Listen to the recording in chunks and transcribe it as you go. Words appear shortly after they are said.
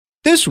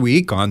This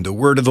week on The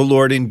Word of the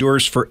Lord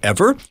Endures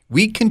Forever,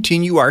 we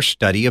continue our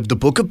study of the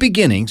book of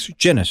beginnings,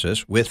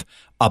 Genesis, with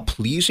a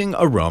pleasing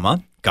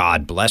aroma,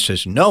 God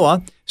blesses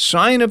Noah,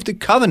 sign of the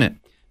covenant,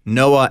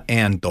 Noah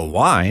and the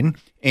wine,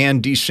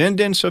 and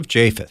descendants of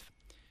Japheth.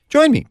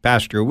 Join me,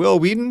 Pastor Will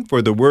Whedon,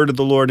 for The Word of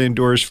the Lord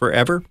Endures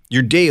Forever,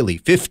 your daily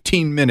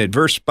 15-minute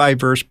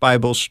verse-by-verse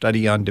Bible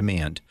study on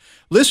demand.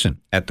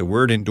 Listen at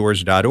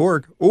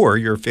thewordendures.org or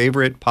your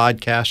favorite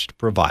podcast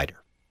provider.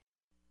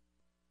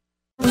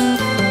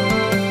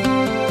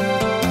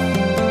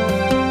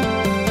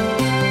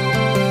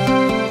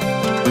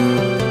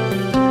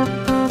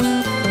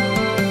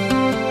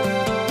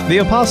 The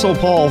Apostle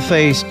Paul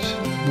faced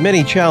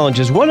many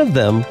challenges. One of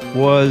them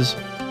was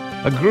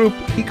a group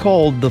he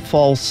called the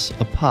false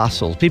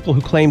apostles, people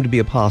who claimed to be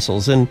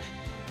apostles. And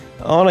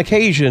on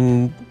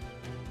occasion,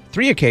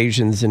 3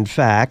 occasions in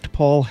fact,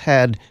 Paul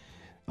had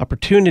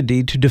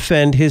opportunity to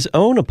defend his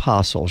own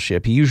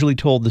apostleship. He usually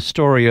told the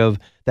story of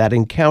that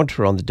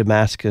encounter on the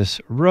Damascus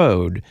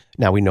road.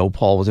 Now we know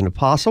Paul was an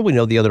apostle. We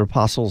know the other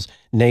apostles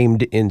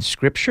named in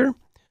Scripture.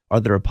 Are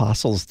there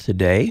apostles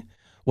today?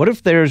 What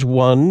if there's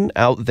one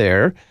out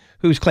there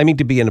who's claiming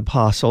to be an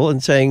apostle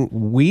and saying,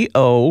 we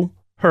owe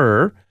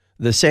her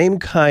the same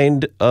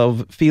kind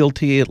of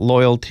fealty,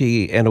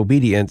 loyalty, and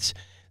obedience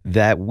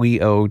that we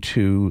owe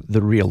to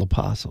the real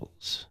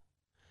apostles?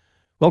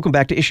 Welcome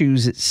back to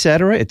Issues,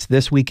 Etc. It's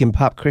This Week in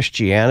Pop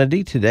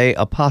Christianity. Today,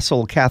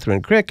 Apostle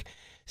Kathryn Krick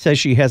says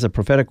she has a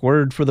prophetic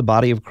word for the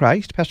body of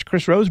Christ. Pastor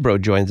Chris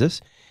Rosebrough joins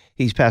us.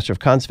 He's pastor of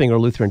Kongsvinger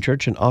Lutheran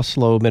Church in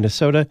Oslo,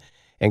 Minnesota,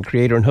 and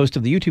creator and host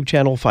of the YouTube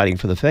channel Fighting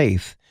for the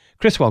Faith.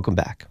 Chris, welcome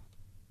back.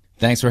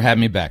 Thanks for having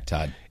me back,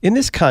 Todd. In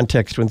this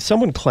context, when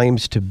someone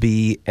claims to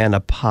be an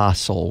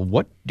apostle,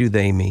 what do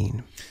they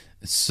mean?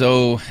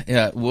 So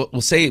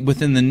we'll say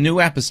within the New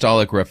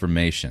Apostolic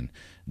Reformation,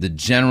 the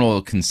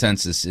general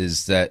consensus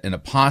is that an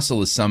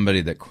apostle is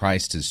somebody that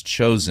Christ has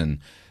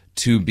chosen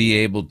to be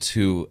able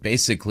to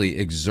basically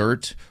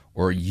exert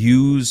or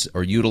use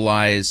or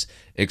utilize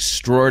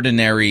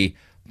extraordinary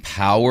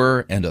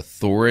power and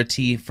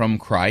authority from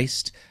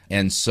Christ.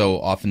 And so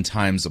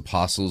oftentimes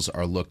apostles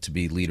are looked to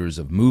be leaders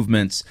of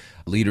movements,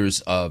 leaders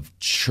of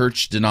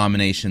church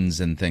denominations,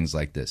 and things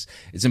like this.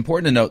 It's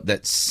important to note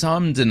that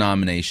some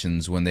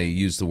denominations, when they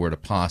use the word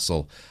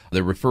apostle,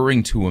 they're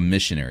referring to a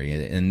missionary.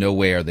 In no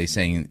way are they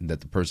saying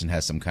that the person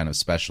has some kind of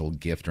special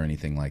gift or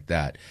anything like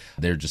that.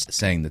 They're just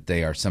saying that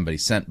they are somebody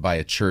sent by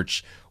a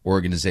church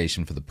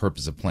organization for the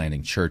purpose of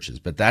planting churches.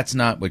 But that's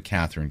not what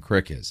Kathryn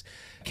Krick is.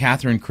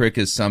 Kathryn Krick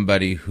is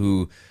somebody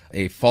who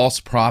a false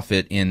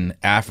prophet in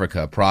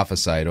Africa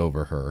prophesied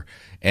over her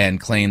and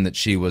claimed that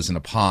she was an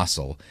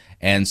apostle.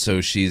 And so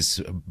she's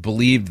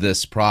believed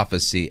this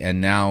prophecy,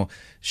 and now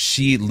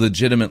she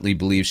legitimately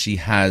believes she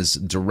has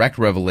direct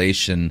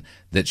revelation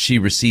that she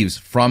receives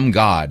from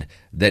God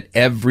that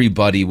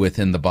everybody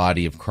within the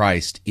body of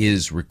Christ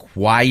is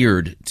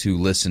required to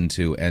listen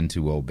to and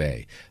to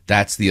obey.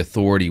 That's the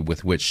authority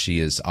with which she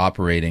is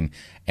operating,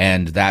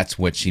 and that's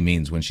what she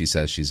means when she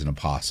says she's an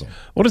apostle.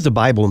 What does the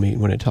Bible mean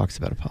when it talks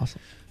about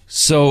apostle?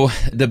 So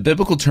the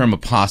biblical term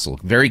apostle,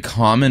 very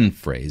common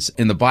phrase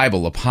in the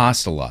Bible,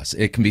 apostolos.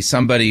 It can be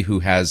somebody who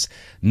has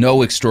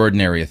no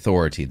extraordinary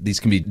authority. These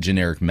can be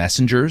generic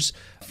messengers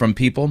from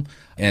people.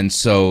 And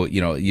so,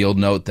 you'll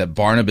note that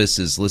Barnabas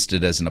is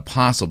listed as an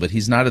apostle, but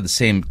he's not the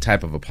same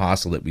type of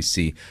apostle that we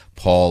see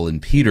Paul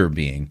and Peter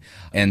being.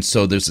 And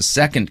so there's a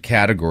second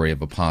category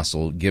of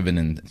apostle given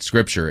in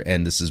Scripture,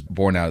 and this is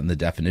borne out in the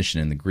definition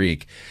in the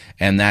Greek,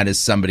 and that is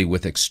somebody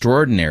with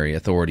extraordinary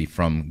authority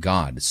from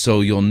God.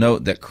 So you'll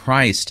note that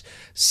Christ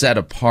set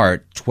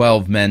apart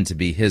 12 men to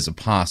be his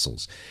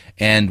apostles.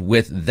 And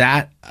with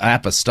that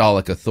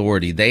apostolic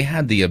authority, they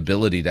had the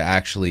ability to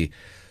actually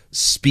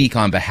speak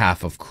on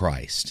behalf of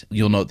Christ.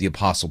 You'll note the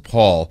Apostle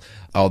Paul,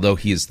 although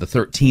he is the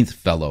 13th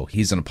fellow,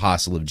 he's an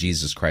apostle of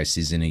Jesus Christ,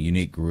 he's in a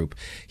unique group,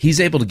 he's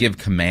able to give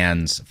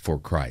commands for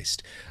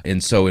Christ.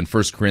 And so in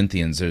 1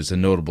 Corinthians, there's a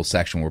notable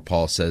section where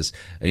Paul says,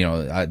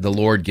 the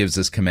Lord gives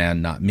this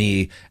command, not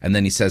me, and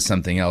then he says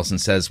something else and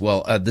says,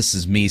 well, this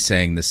is me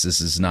saying this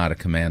is not a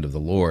command of the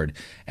Lord.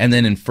 And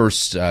then in 1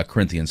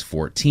 Corinthians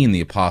 14,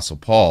 the Apostle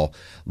Paul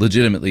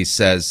legitimately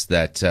says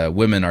that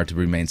women are to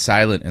remain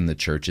silent in the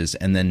churches,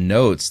 and then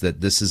notes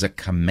that this is a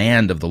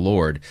command of the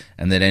Lord,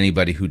 and that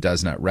anybody who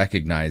does not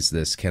recognize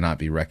this cannot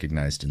be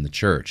recognized in the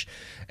church.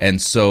 And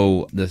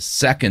so the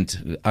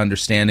second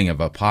understanding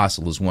of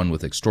apostle is one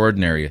with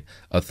extraordinary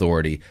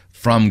authority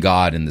from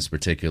God in this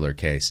particular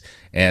case.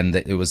 And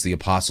it was the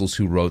apostles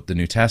who wrote the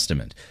New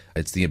Testament.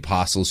 It's the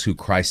apostles who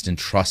Christ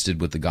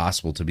entrusted with the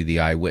gospel to be the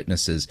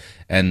eyewitnesses,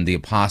 and the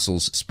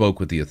apostles spoke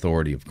with the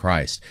authority of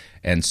Christ.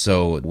 And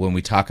so when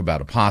we talk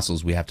about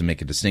apostles, we have to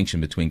make a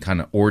distinction between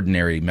kind of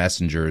ordinary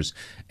messengers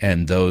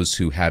and those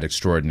who had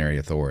extraordinary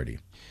authority.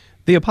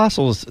 The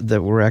apostles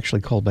that were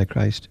actually called by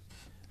Christ,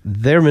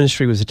 their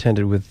ministry was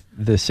attended with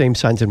the same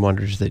signs and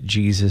wonders that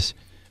Jesus'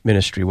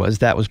 ministry was.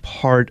 That was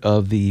part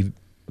of the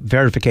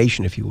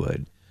verification, if you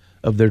would,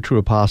 of their true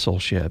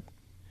apostleship.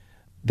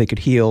 They could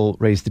heal,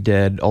 raise the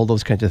dead, all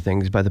those kinds of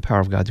things by the power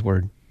of God's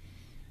word.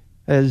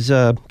 Has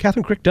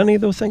Kathryn Krick done any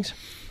of those things?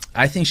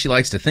 I think she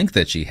likes to think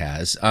that she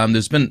has.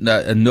 There's been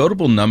a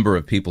notable number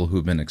of people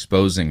who've been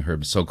exposing her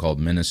so-called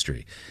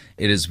ministry.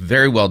 It is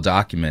very well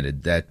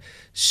documented that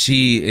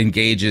she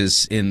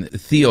engages in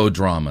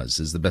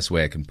theodramas, is the best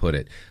way I can put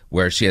it,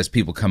 where she has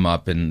people come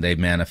up and they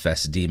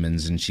manifest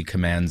demons and she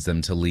commands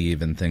them to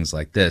leave and things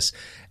like this.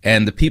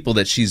 And the people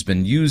that she's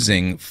been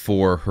using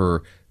for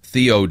her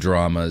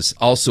theodramas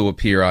also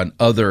appear on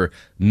other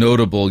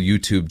notable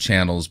YouTube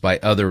channels by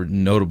other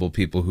notable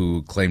people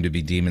who claim to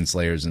be demon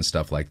slayers and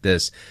stuff like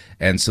this.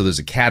 And so there's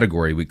a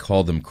category, we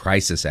call them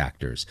crisis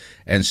actors.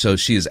 And so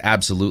she has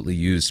absolutely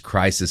used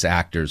crisis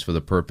actors for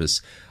the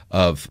purpose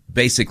of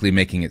basically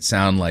making it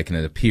sound like and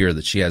it appear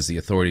that she has the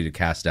authority to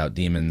cast out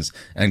demons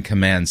and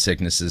command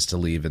sicknesses to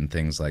leave and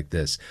things like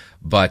this.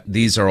 But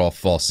these are all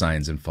false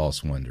signs and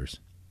false wonders.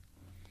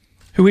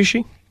 Who is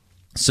she?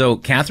 So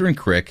Kathryn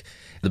Krick,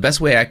 the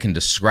best way I can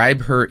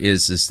describe her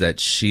is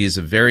that she is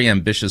a very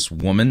ambitious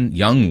woman,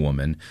 young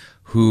woman,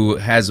 who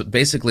has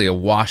basically a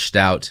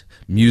washed-out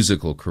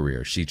musical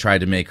career. She tried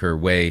to make her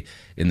way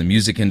in the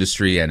music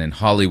industry and in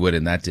Hollywood,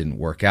 and that didn't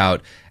work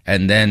out.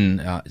 And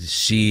then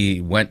she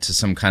went to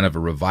some kind of a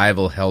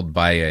revival held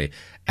by a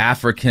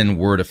African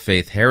Word of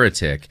Faith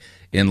heretic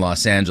in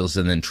Los Angeles,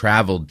 and then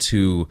traveled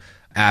to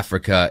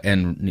Africa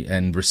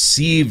and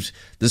received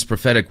this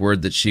prophetic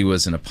word that she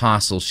was an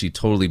apostle. She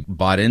totally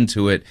bought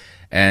into it,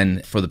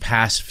 and for the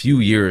past few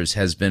years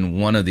has been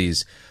one of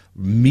these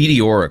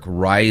meteoric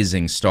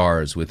rising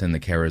stars within the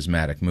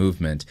charismatic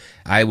movement.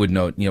 I would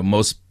note,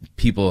 most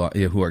people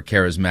who are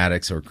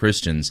charismatics or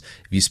Christians,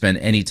 if you spend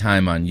any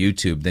time on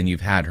YouTube, then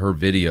you've had her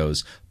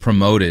videos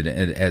promoted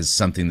as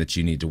something that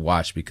you need to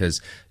watch,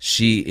 because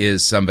she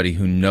is somebody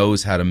who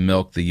knows how to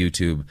milk the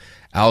YouTube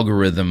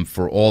algorithm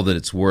for all that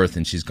it's worth,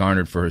 and she's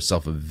garnered for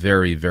herself a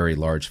very, very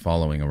large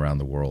following around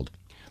the world.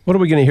 What are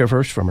we going to hear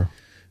first from her?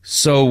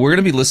 So we're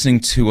going to be listening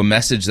to a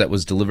message that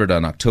was delivered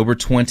on October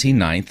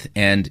 29th,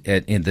 and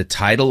in the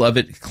title of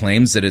it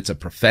claims that it's a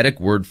prophetic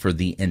word for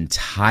the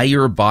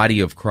entire body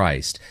of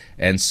Christ.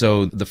 And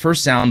so the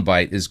first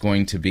soundbite is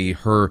going to be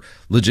her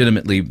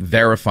legitimately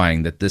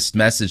verifying that this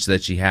message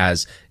that she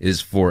has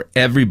is for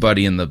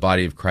everybody in the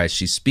body of Christ.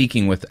 She's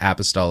speaking with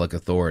apostolic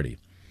authority.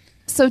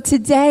 So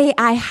today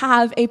I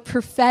have a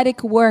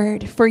prophetic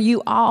word for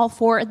you all,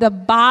 for the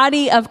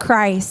body of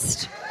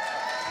Christ.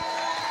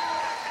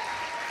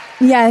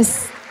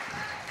 Yes,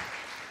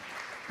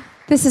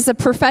 this is a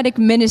prophetic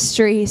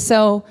ministry,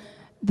 so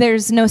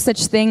there's no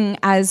such thing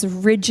as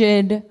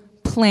rigid,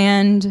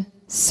 planned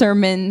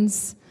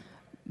sermons,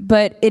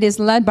 but it is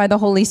led by the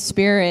Holy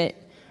Spirit,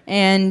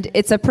 and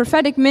it's a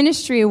prophetic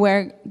ministry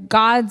where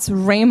God's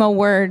Rhema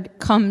word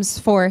comes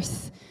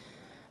forth.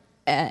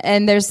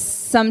 And there's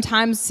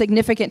sometimes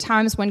significant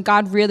times when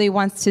God really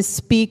wants to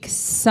speak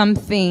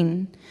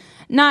something.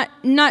 Not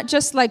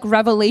just like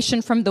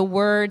revelation from the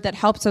word that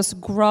helps us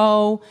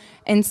grow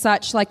and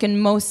such, like in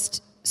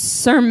most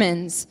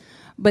sermons,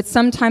 but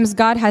sometimes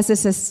God has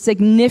a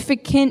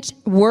significant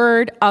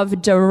word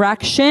of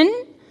direction,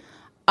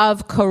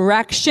 of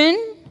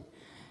correction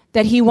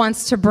that he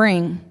wants to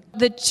bring.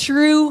 The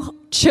true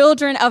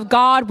children of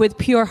God with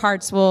pure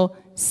hearts will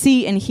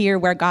see and hear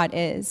where God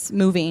is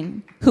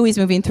moving, who he's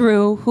moving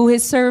through, who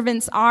his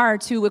servants are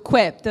to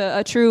equip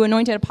the true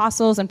anointed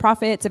apostles and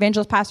prophets,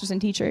 evangelists, pastors, and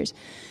teachers.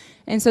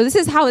 And so this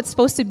is how it's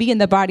supposed to be in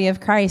the body of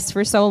Christ.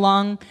 For so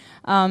long,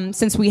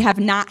 since we have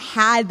not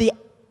had the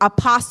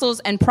apostles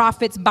and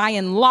prophets by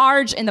and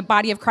large in the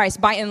body of Christ,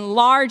 by and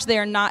large, they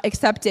are not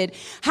accepted.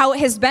 How it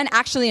has been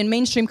actually in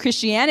mainstream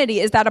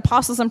Christianity is that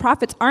apostles and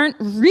prophets aren't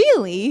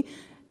really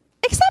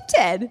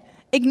accepted,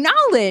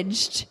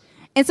 acknowledged.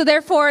 And so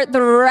therefore,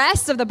 the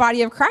rest of the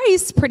body of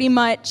Christ pretty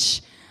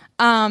much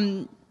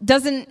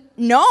doesn't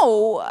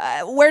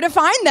know where to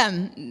find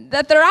them,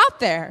 that they're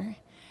out there.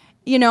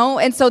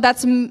 And so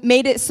that's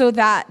made it so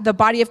that the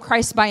body of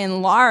Christ, by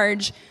and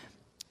large,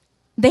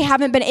 they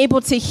haven't been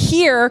able to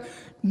hear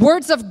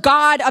words of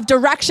God, of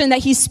direction that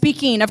he's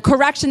speaking, of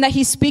correction that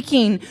he's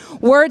speaking,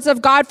 words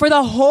of God for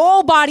the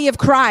whole body of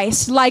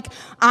Christ, like,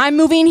 I'm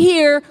moving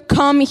here,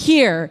 come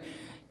here.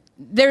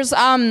 There's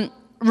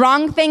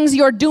wrong things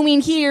you're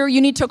doing here,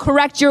 you need to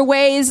correct your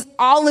ways,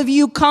 all of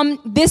you come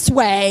this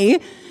way.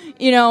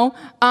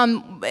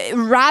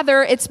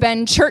 Rather, it's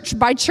been church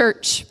by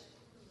church.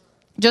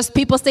 Just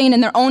people staying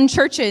in their own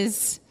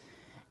churches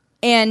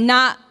and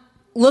not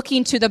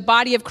looking to the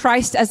body of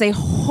Christ as a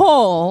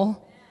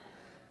whole.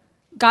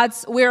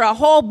 We're a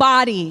whole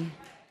body.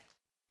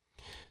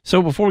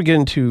 So before we get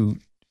into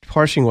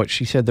parsing what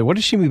she said there, what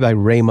does she mean by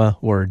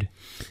Rhema word?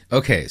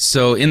 Okay,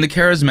 so in the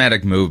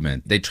charismatic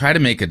movement, they try to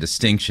make a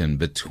distinction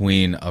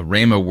between a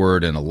Rhema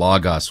word and a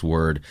Logos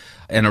word.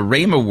 And a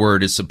Rhema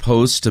word is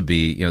supposed to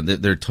be,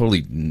 they're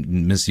totally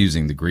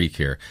misusing the Greek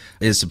here,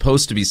 is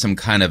supposed to be some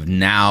kind of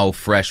now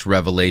fresh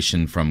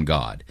revelation from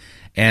God.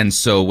 And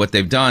so what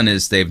they've done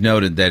is they've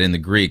noted that in the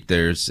Greek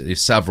there's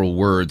several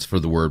words for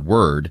the word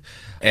word,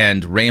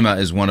 and rhema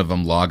is one of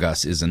them,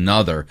 logos is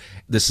another.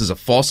 This is a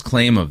false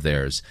claim of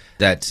theirs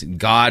that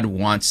God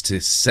wants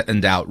to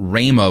send out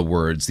rhema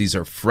words. These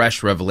are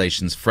fresh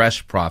revelations,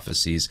 fresh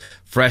prophecies,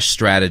 fresh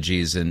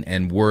strategies,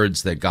 and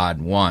words that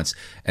God wants.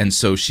 And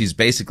so she's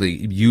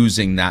basically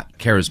using that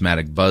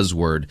charismatic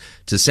buzzword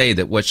to say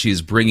that what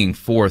she's bringing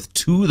forth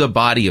to the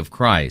body of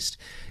Christ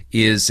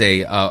is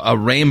a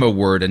rhema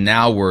word, a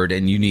now word,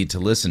 and you need to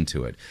listen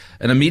to it.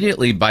 And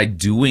immediately by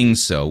doing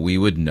so, we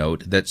would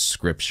note that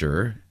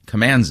Scripture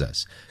commands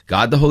us.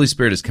 God the Holy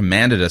Spirit has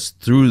commanded us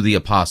through the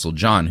Apostle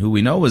John, who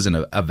we know was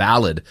a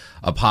valid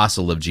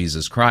apostle of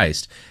Jesus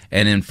Christ.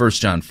 And in 1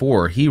 John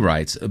 4, he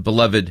writes,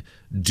 "Beloved,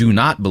 do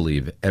not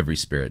believe every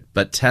spirit,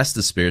 but test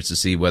the spirits to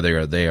see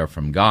whether they are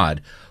from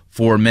God.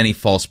 For many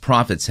false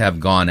prophets have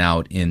gone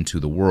out into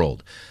the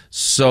world."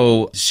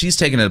 So she's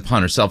taken it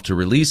upon herself to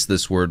release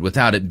this word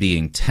without it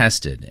being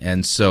tested.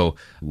 And so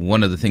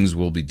one of the things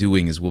we'll be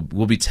doing is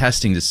we'll be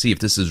testing to see if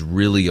this is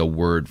really a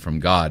word from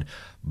God.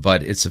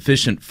 But it's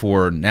sufficient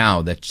for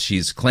now that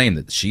she's claimed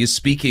that she is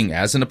speaking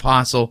as an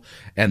apostle,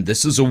 and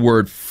this is a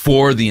word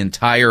for the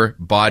entire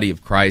body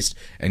of Christ,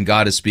 and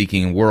God is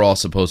speaking, and we're all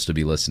supposed to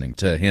be listening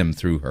to him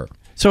through her.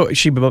 So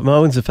she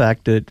bemoans the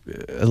fact that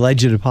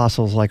alleged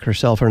apostles like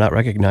herself are not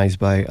recognized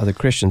by other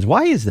Christians.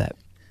 Why is that?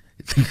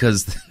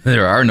 Because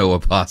there are no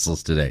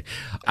apostles today.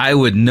 I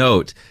would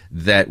note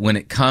that when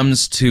it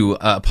comes to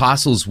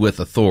apostles with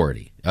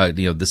authority,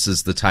 this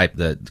is the type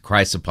that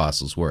Christ's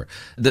apostles were,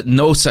 that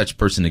no such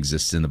person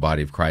exists in the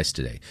body of Christ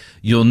today.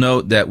 You'll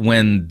note that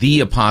when the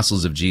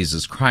apostles of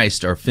Jesus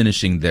Christ are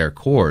finishing their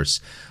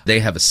course, they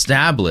have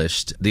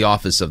established the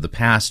office of the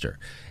pastor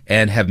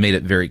and have made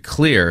it very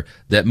clear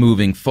that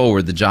moving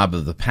forward, the job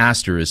of the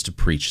pastor is to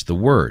preach the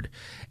word.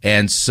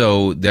 And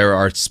so there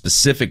are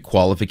specific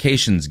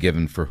qualifications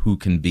given for who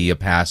can be a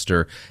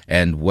pastor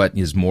and what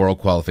his moral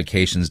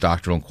qualifications,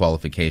 doctrinal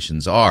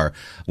qualifications are.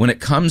 When it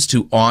comes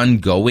to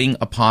ongoing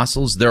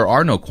apostles, there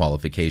are no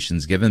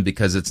qualifications given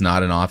because it's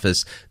not an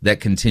office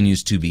that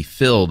continues to be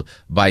filled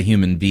by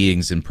human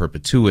beings in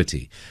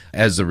perpetuity.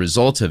 As a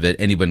result of it,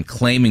 anyone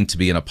claiming to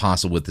be an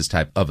apostle with this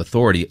type of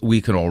authority,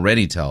 we can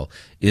already tell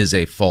is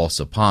a false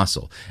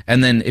apostle.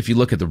 And then if you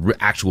look at the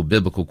actual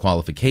biblical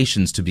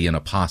qualifications to be an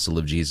apostle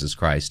of Jesus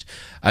Christ,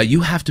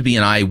 you have to be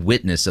an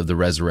eyewitness of the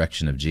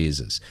resurrection of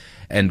Jesus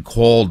and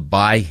called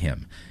by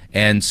him.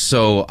 And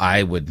so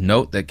I would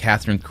note that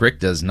Kathryn Krick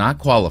does not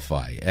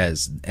qualify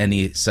as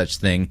any such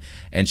thing,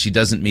 and she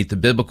doesn't meet the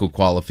biblical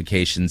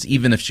qualifications.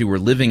 Even if she were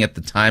living at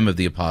the time of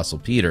the Apostle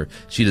Peter,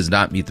 she does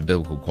not meet the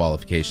biblical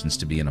qualifications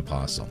to be an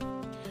apostle.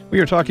 We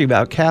are talking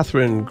about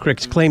Kathryn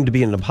Krick's claim to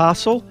be an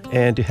apostle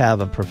and to have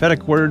a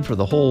prophetic word for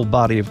the whole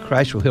body of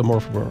Christ. We'll hear more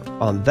from her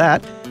on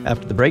that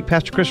after the break.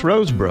 Pastor Chris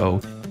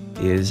Rosebrough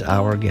is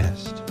our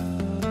guest.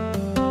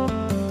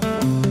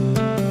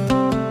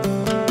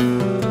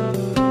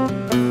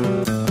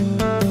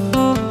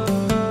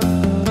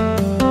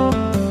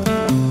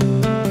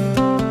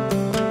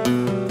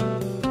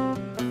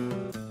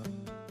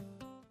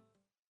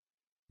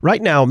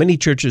 Right now, many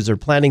churches are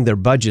planning their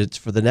budgets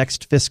for the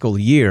next fiscal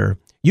year.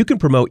 You can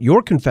promote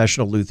your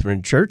confessional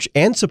Lutheran church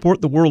and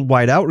support the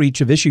worldwide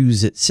outreach of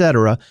Issues,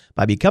 etc.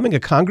 by becoming a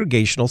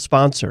congregational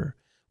sponsor.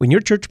 When your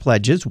church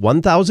pledges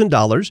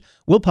 $1,000,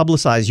 we'll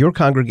publicize your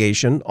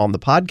congregation on the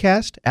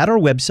podcast, at our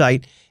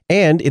website,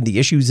 and in the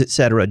Issues,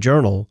 etc.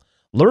 journal.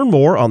 Learn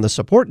more on the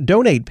Support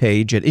Donate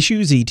page at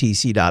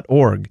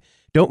issuesetc.org.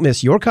 Don't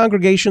miss your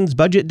congregation's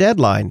budget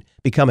deadline.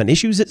 Become an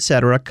Issues,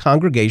 etc.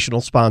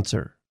 congregational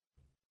sponsor.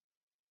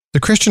 The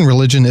Christian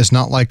religion is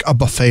not like a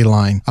buffet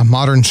line, a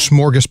modern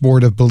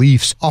smorgasbord of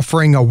beliefs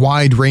offering a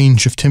wide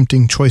range of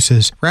tempting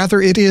choices.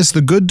 Rather, it is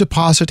the good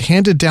deposit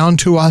handed down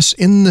to us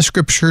in the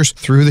Scriptures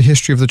through the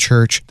history of the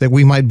Church that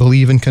we might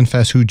believe and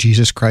confess who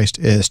Jesus Christ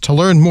is. To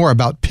learn more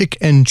about Pick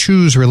and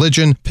Choose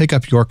Religion, pick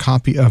up your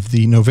copy of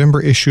the November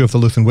issue of the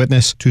Lutheran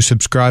Witness. To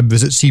subscribe,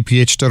 visit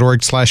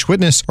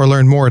cph.org/witness or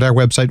learn more at our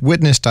website,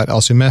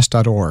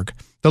 witness.lcms.org.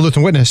 The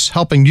Lutheran Witness,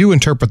 helping you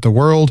interpret the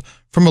world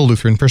from a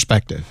Lutheran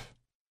perspective.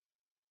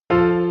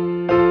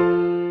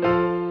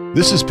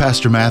 This is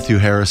Pastor Matthew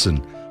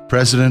Harrison,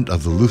 President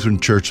of the Lutheran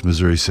Church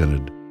Missouri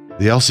Synod.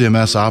 The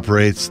LCMS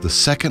operates the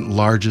second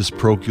largest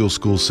parochial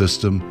school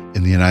system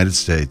in the United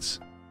States.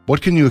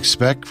 What can you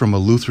expect from a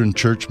Lutheran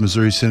Church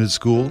Missouri Synod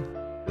school?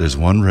 There's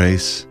one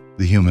race,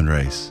 the human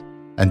race.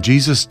 And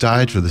Jesus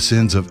died for the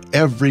sins of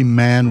every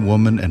man,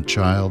 woman, and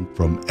child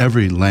from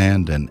every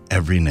land and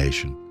every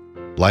nation.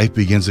 Life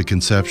begins at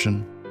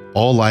conception.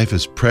 All life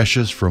is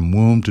precious from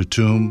womb to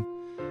tomb.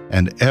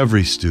 And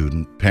every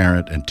student,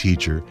 parent, and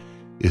teacher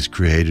is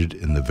created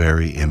in the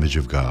very image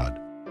of God.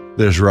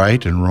 There's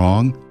right and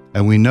wrong,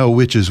 and we know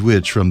which is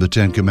which from the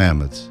Ten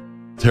Commandments.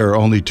 There are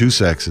only two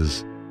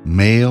sexes,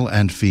 male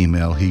and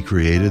female, he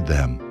created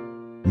them.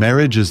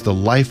 Marriage is the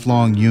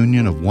lifelong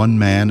union of one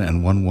man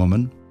and one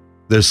woman.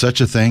 There's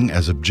such a thing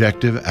as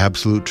objective,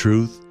 absolute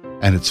truth,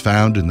 and it's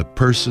found in the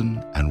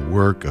person and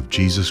work of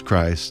Jesus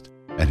Christ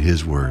and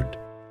His Word.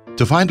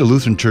 To find a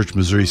Lutheran Church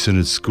Missouri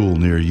Synod school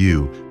near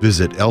you,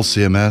 visit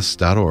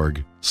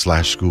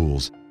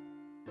lcms.org/schools.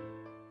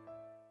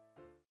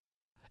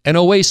 An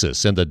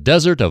oasis in the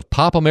desert of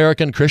pop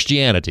American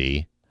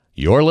Christianity.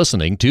 You're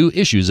listening to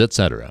Issues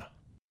Etc.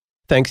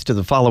 Thanks to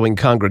the following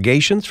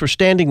congregations for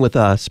standing with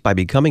us by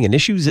becoming an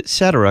Issues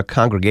Etc.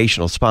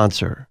 congregational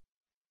sponsor: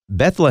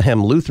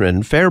 Bethlehem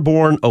Lutheran,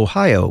 Fairborn,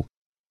 Ohio;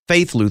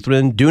 Faith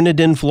Lutheran,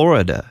 Dunedin,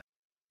 Florida;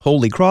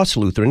 Holy Cross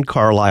Lutheran,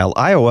 Carlisle,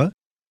 Iowa;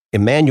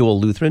 Emmanuel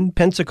Lutheran,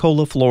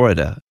 Pensacola,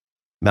 Florida;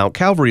 Mount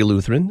Calvary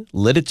Lutheran,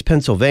 Lidditz,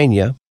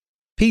 Pennsylvania;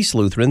 Peace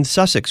Lutheran,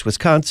 Sussex,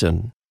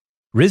 Wisconsin;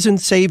 Risen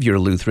Savior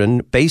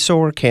Lutheran,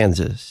 Basore,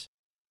 Kansas;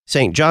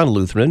 St. John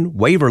Lutheran,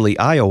 Waverly,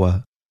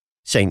 Iowa;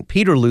 St.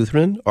 Peter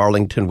Lutheran,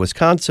 Arlington,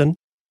 Wisconsin;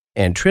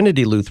 and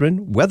Trinity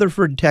Lutheran,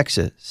 Weatherford,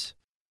 Texas.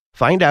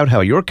 Find out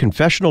how your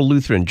confessional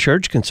Lutheran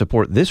church can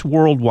support this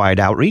worldwide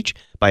outreach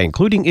by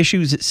including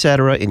Issues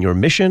Etc. in your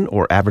mission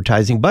or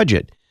advertising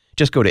budget.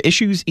 Just go to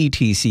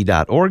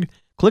issuesetc.org,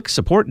 click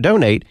Support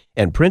Donate,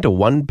 and print a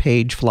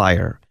one-page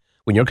flyer.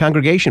 When your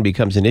congregation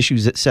becomes an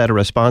Issues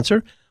Etc.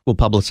 sponsor, we'll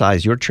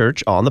publicize your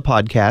church on the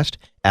podcast,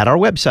 at our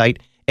website,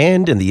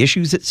 and in the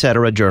Issues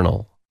Etc.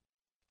 Journal.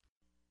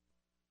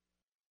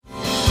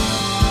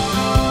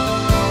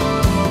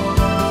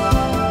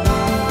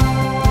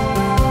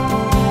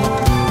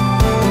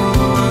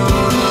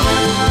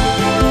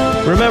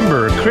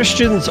 Remember,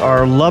 Christians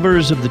are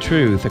lovers of the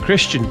truth. A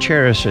Christian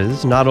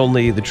cherishes not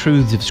only the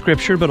truths of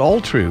Scripture, but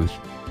all truth.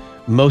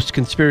 Most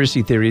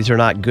conspiracy theories are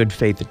not good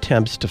faith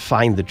attempts to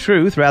find the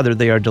truth. Rather,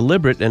 they are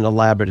deliberate and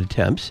elaborate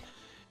attempts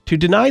to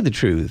deny the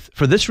truth.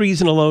 For this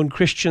reason alone,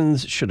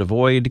 Christians should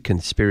avoid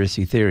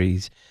conspiracy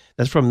theories.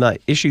 That's from the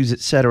Issues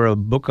Etc.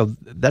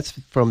 That's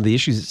from the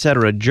Issues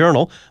Etc.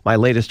 Journal, my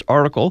latest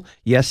article,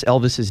 Yes,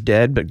 Elvis is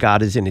Dead, but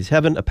God is in His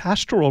Heaven, a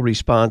pastoral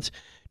response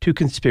to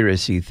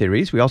conspiracy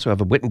theories. We also have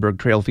a Wittenberg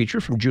Trail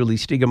feature from Julie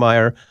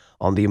Stiegemeyer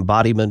on the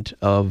embodiment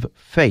of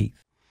faith.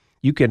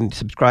 You can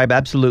subscribe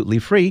absolutely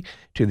free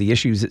to the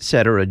Issues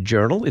Etc.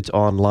 Journal. It's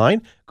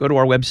online. Go to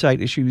our website,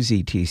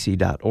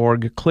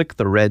 issuesetc.org, click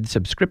the red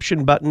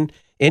subscription button,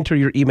 enter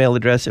your email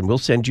address, and we'll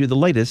send you the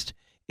latest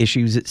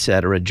Issues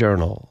Etc.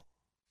 Journal.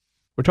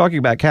 We're talking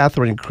about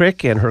Kathryn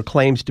Krick and her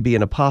claims to be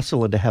an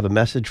apostle and to have a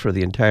message for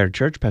the entire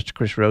church. Pastor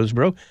Chris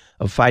Rosebrough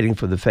of Fighting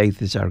for the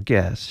Faith is our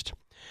guest.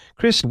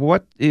 Chris,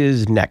 what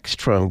is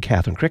next from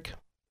Kathryn Krick?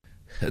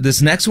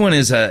 This next one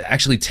is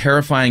actually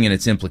terrifying in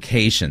its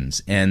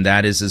implications, and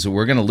that is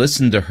we're going to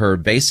listen to her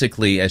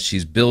basically as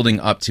she's building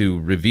up to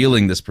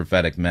revealing this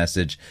prophetic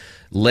message,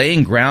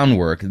 laying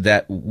groundwork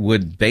that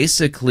would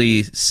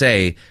basically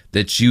say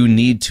that you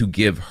need to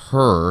give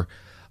her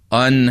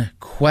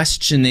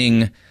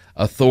unquestioning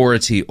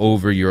authority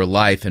over your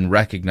life and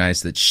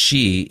recognize that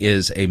she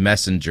is a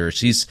messenger.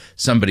 She's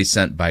somebody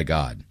sent by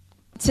God.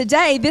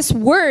 Today, this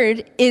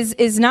word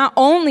is not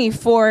only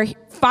for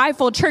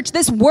Fivefold Church.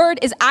 This word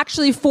is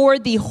actually for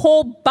the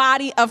whole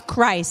body of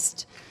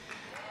Christ.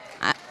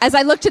 As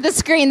I look to the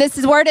screen,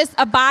 this word is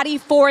a body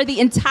for the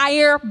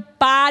entire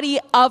body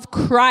of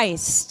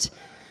Christ.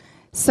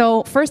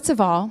 So, first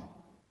of all,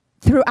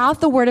 throughout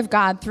the Word of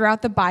God,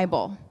 throughout the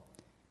Bible,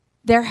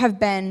 there have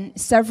been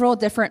several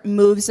different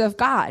moves of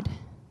God.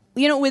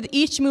 You know, with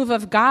each move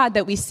of God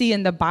that we see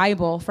in the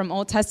Bible, from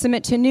Old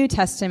Testament to New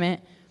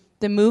Testament,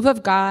 the move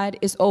of God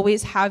is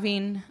always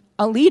having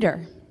a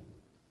leader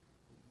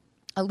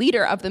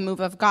of the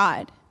move of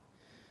God.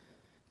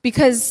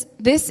 Because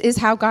this is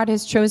how God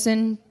has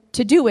chosen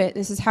to do it.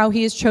 This is how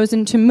He has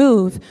chosen to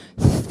move,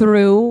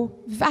 through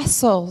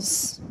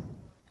vessels.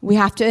 We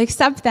have to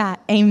accept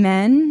that.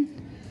 Amen.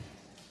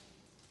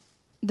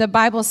 The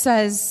Bible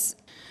says,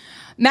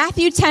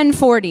 Matthew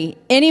 10:40,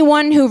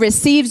 anyone who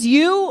receives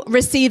you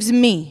receives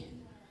me.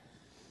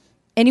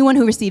 Anyone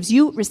who receives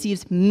you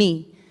receives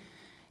me.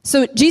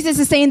 So Jesus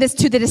is saying this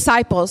to the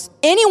disciples.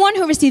 Anyone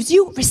who receives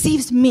you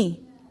receives me.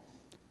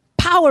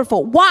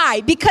 Powerful.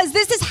 Why? Because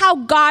this is how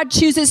God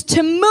chooses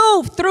to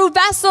move, through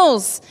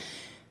vessels.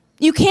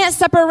 You can't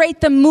separate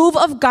the move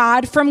of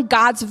God from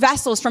God's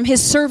vessels, from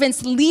His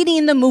servants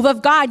leading the move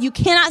of God. You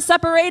cannot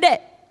separate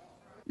it.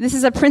 This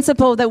is a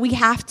principle that we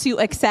have to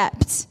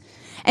accept.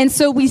 And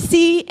so we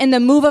see in the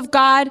move of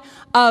God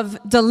of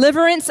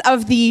deliverance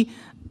of the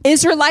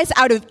Israelites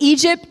out of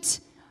Egypt,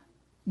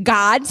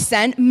 God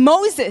sent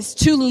Moses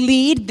to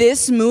lead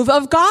this move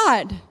of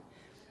God.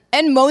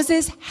 And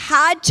Moses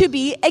had to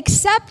be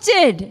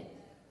accepted.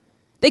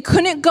 They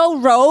couldn't go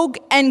rogue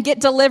and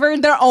get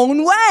delivered their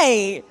own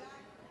way.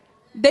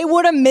 They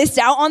would have missed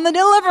out on the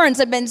deliverance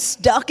and been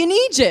stuck in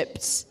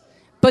Egypt.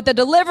 But the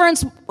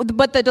deliverance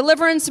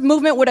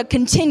movement would have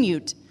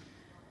continued.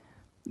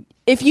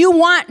 If you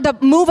want the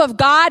move of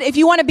God, if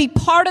you want to be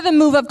part of the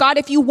move of God,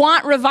 if you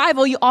want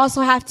revival, you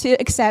also have to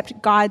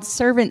accept God's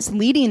servants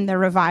leading the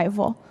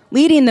revival,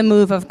 leading the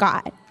move of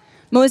God.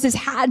 Moses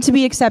had to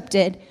be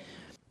accepted.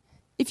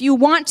 If you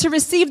want to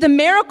receive the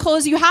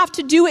miracles, you have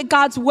to do it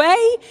God's way.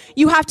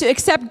 You have to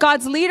accept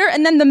God's leader,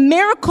 and then the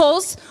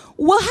miracles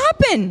will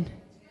happen.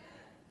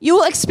 You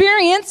will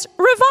experience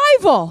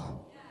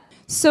revival.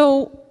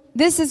 So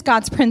this is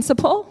God's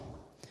principle.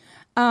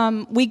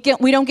 We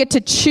don't get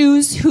to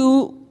choose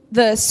who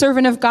the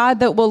servant of God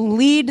that will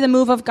lead the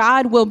move of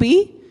God will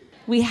be.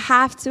 We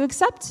have to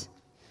accept.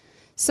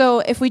 So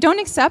if we don't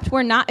accept,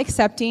 we're not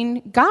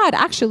accepting God,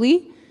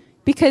 actually,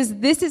 because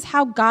this is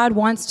how God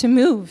wants to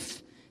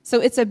move. So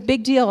it's a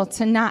big deal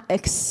to not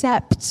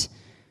accept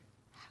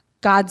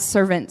God's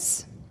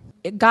servants.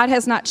 God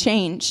has not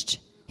changed.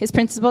 His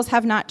principles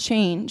have not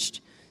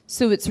changed.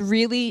 So it's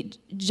really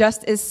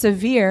just as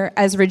severe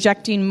as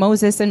rejecting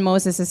Moses in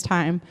Moses'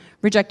 time,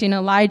 rejecting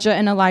Elijah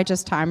in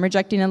Elijah's time,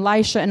 rejecting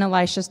Elisha in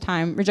Elisha's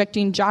time,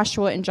 rejecting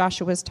Joshua in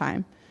Joshua's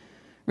time,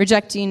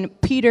 rejecting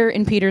Peter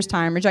in Peter's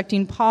time,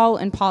 rejecting Paul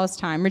in Paul's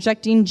time,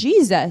 rejecting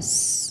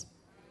Jesus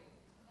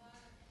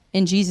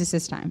in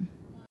Jesus' time.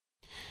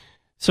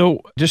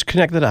 So just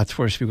connect the dots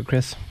for us, if you would,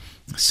 Chris.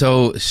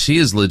 So she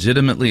is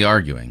legitimately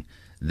arguing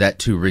that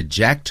to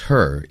reject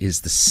her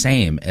is the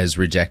same as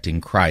rejecting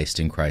Christ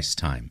in Christ's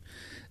time.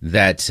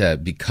 That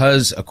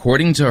because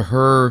according to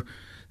her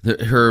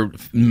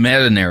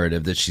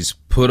meta-narrative that she's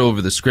put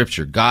over the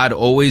Scripture, God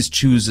always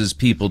chooses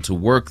people to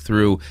work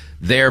through.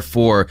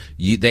 Therefore,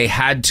 they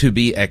had to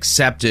be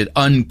accepted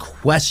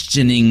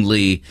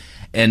unquestioningly.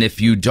 And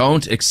if you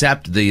don't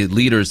accept the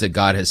leaders that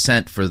God has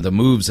sent for the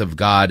moves of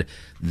God,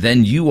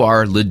 then you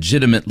are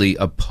legitimately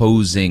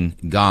opposing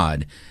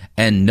God.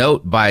 And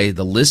note, by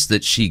the list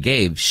that she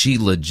gave, she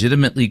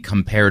legitimately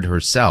compared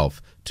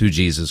herself to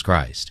Jesus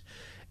Christ.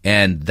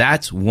 And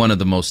that's one of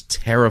the most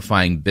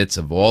terrifying bits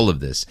of all of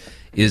this,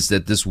 is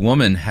that this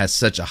woman has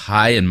such a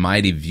high and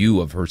mighty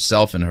view of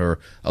herself and her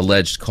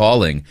alleged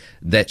calling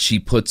that she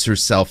puts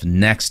herself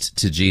next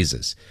to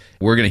Jesus.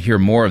 We're going to hear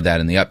more of that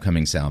in the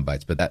upcoming sound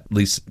bites, but at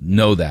least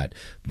know that.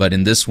 But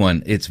in this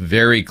one, it's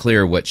very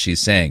clear what she's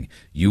saying.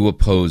 You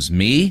oppose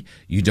me,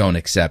 you don't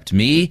accept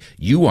me,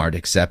 you aren't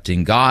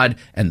accepting God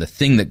and the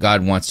thing that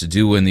God wants to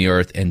do in the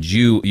earth, and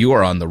you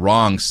are on the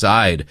wrong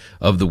side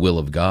of the will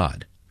of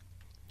God.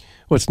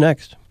 What's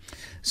next?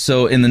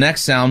 So in the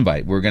next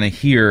soundbite, we're going to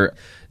hear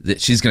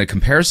that she's going to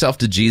compare herself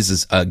to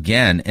Jesus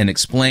again and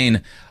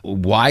explain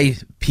why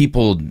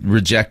people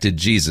rejected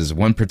Jesus,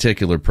 one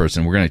particular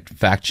person. We're going to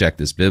fact check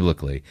this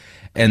biblically,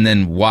 and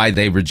then why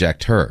they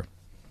reject her.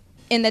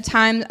 In the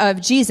time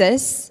of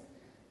Jesus,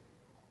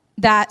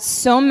 that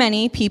so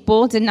many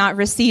people did not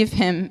receive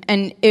him,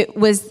 and it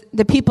was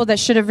the people that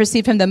should have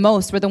received him the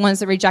most were the ones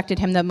that rejected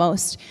him the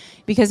most,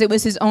 because it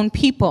was his own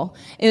people.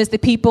 It was the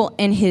people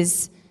in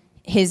his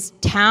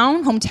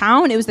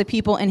hometown. It was the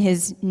people in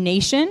his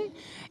nation.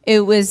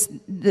 It was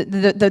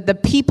the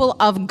people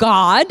of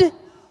God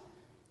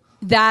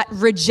that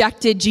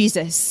rejected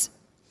Jesus.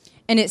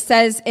 And it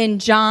says in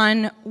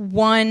John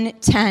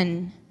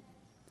 1:10,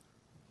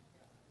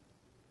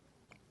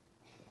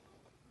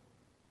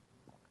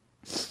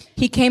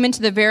 he came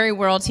into the very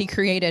world he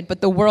created,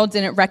 but the world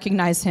didn't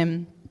recognize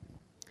him.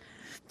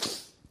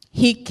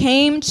 He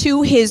came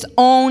to his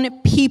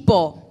own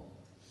people,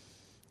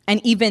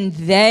 and even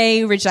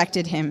they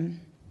rejected him.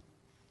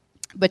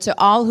 But to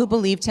all who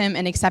believed him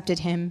and accepted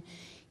him,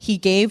 he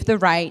gave the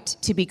right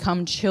to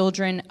become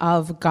children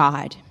of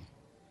God.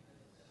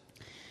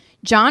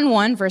 John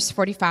 1, verse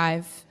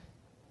 45.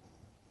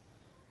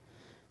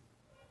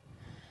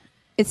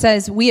 It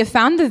says, we have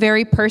found the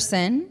very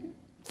person,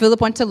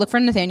 Philip went to look for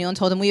Nathanael and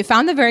told him, we have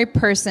found the very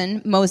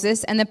person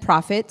Moses and the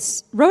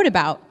prophets wrote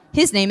about.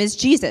 His name is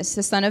Jesus,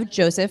 the son of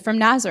Joseph from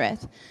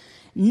Nazareth.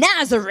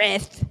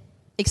 Nazareth,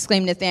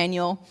 exclaimed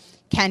Nathanael.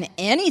 Can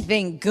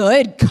anything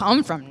good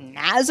come from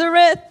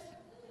Nazareth?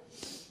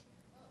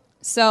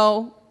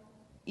 So,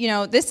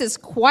 this is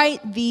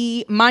quite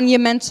the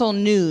monumental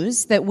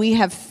news that we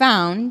have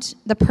found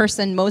the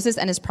person Moses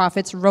and his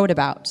prophets wrote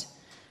about.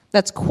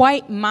 That's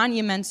quite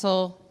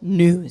monumental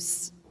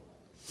news.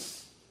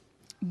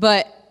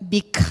 But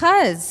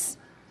because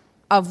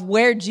of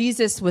where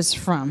Jesus was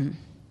from,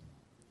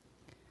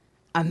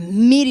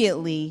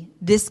 immediately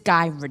this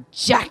guy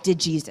rejected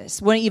Jesus,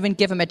 wouldn't even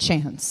give him a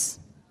chance.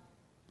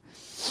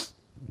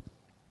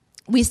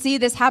 We see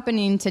this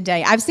happening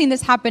today. I've seen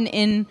this happen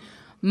in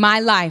my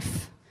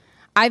life.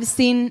 I've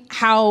seen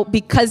how,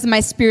 because my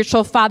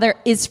spiritual father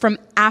is from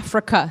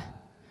Africa,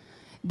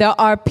 there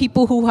are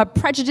people who have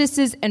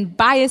prejudices and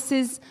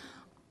biases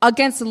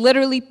against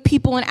literally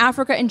people in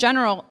Africa in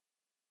general.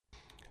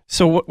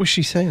 So what was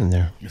she saying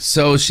there?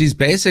 So she's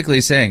basically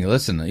saying,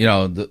 listen,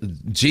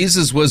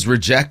 Jesus was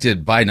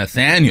rejected by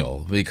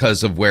Nathanael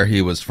because of where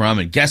he was from.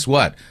 And guess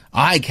what?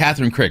 I,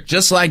 Kathryn Krick,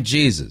 just like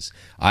Jesus,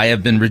 I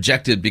have been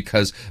rejected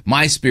because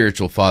my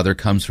spiritual father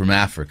comes from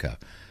Africa.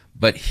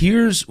 But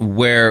here's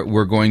where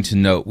we're going to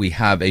note we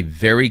have a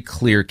very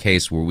clear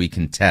case where we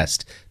can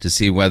test to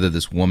see whether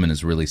this woman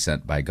is really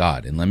sent by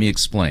God. And let me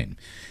explain.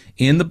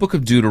 In the book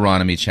of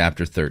Deuteronomy,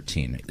 chapter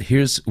 13,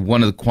 here's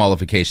one of the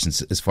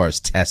qualifications as far as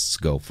tests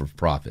go for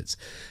prophets.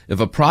 If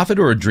a prophet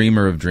or a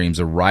dreamer of dreams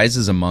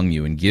arises among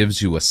you and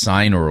gives you a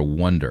sign or a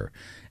wonder,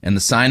 and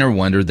the sign or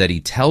wonder that he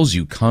tells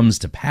you comes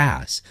to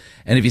pass.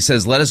 And if he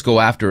says, let us go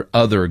after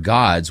other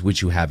gods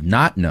which you have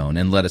not known,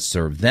 and let us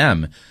serve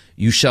them,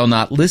 you shall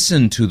not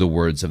listen to the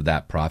words of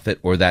that prophet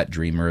or that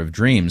dreamer of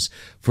dreams.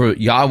 For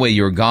Yahweh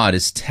your God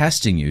is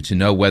testing you to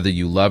know whether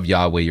you love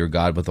Yahweh your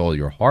God with all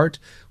your heart,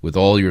 with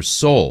all your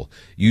soul.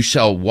 You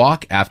shall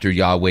walk after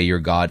Yahweh your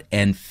God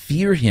and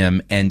fear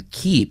him and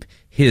keep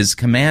his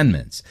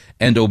commandments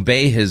and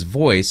obey his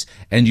voice,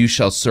 and you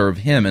shall serve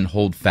him and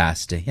hold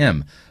fast to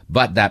him.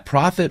 But that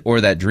prophet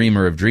or that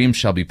dreamer of dreams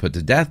shall be put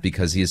to death,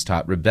 because he has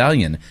taught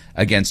rebellion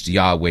against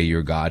Yahweh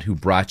your God, who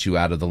brought you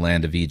out of the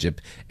land of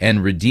Egypt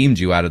and redeemed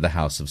you out of the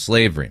house of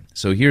slavery.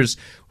 So here's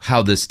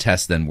how this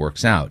test then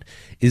works out,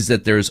 is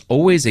that there's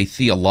always a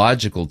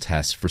theological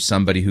test for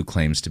somebody who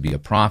claims to be a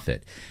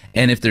prophet.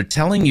 And if they're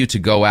telling you to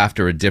go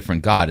after a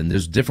different God, and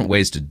there's different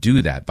ways to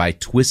do that by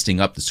twisting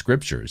up the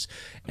scriptures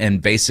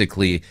and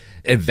basically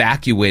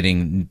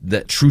evacuating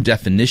the true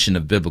definition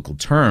of biblical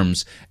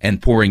terms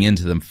and pouring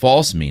into them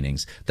false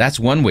meanings, that's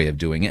one way of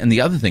doing it. And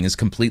the other thing is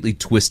completely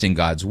twisting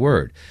God's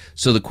word.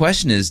 So the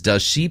question is,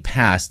 does she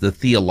pass the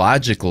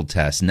theological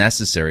test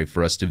necessary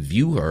for us to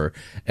view her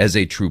as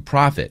a true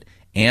prophet?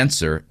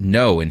 Answer,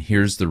 no, and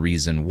here's the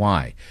reason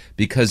why.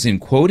 Because in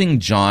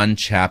quoting John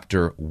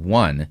chapter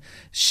 1,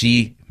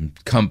 she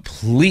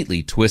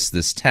completely twists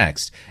this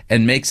text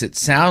and makes it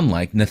sound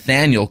like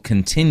Nathanael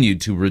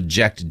continued to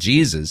reject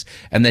Jesus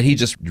and that he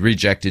just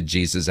rejected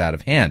Jesus out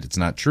of hand. It's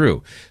not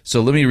true. So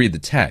let me read the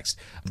text.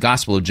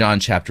 Gospel of John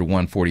chapter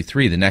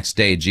 1:43. The next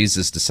day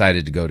Jesus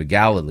decided to go to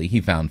Galilee.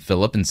 He found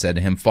Philip and said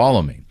to him,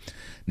 "Follow me."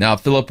 Now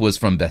Philip was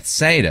from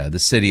Bethsaida, the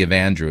city of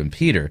Andrew and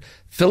Peter.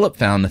 Philip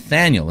found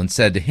Nathanael and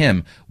said to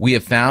him, "We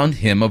have found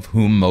him of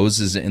whom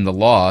Moses in the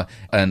law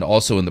and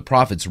also in the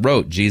prophets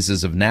wrote,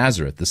 Jesus of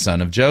Nazareth, the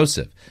son of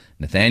Joseph."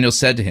 Nathanael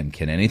said to him,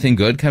 "Can anything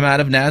good come out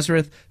of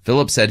Nazareth?"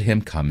 Philip said to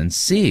him, "Come and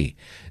see."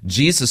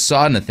 Jesus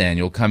saw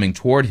Nathanael coming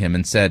toward him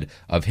and said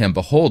of him,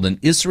 "Behold, an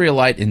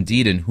Israelite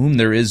indeed, in whom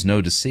there is no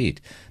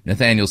deceit."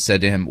 Nathanael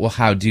said to him, "Well,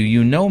 how do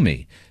you know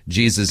me?"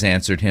 Jesus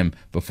answered him,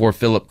 "Before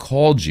Philip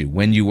called you,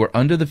 when you were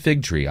under the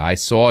fig tree, I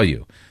saw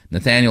you."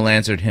 Nathanael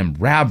answered him,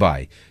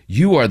 "Rabbi,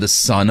 you are the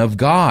Son of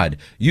God.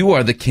 You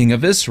are the King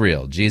of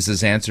Israel."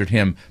 Jesus answered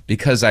him,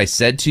 "Because I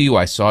said to you,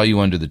 I saw you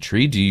under the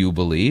tree, do you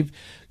believe?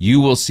 You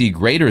will see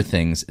greater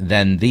things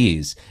than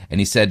these." And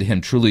he said to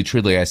him, "Truly,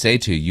 truly, I say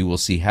to you, you will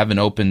see heaven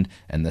opened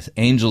and the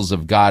angels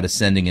of God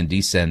ascending and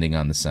descending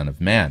on the Son of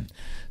Man."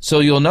 So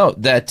you'll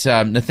note that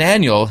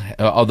Nathanael,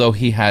 although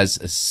he has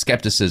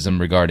skepticism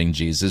regarding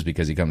Jesus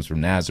because he comes from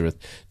Nazareth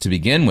to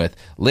begin with,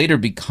 later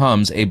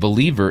becomes a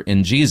believer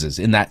in Jesus.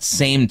 In that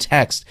same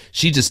text,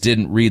 she just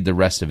didn't read the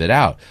rest of it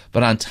out.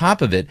 But on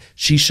top of it,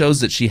 she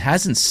shows that she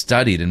hasn't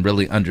studied and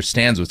really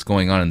understands what's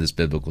going on in this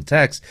biblical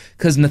text,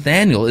 because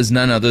Nathanael is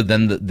none other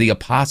than the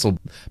apostle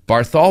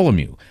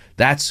Bartholomew.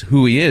 That's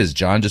who he is.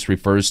 John just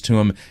refers to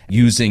him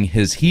using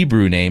his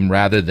Hebrew name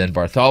rather than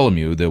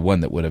Bartholomew, the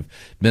one that would have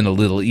been a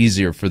little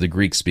easier for the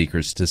Greek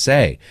speakers to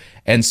say.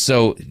 And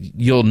so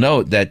you'll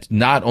note that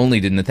not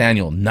only did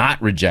Nathanael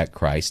not reject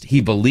Christ,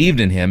 he believed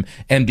in him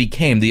and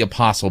became the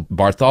apostle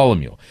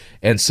Bartholomew.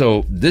 And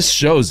so this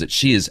shows that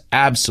she is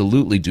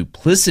absolutely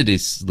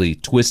duplicitously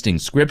twisting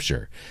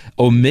Scripture,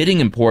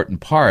 omitting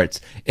important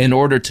parts in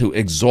order to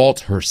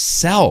exalt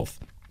herself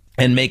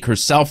and make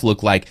herself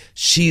look like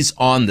she's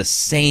on the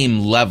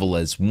same level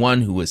as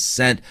one who was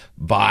sent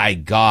by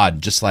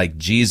God, just like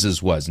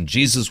Jesus was. And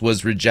Jesus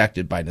was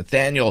rejected by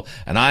Nathanael,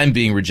 and I'm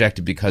being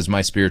rejected because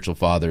my spiritual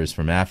father is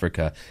from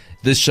Africa.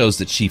 This shows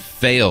that she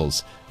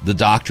fails the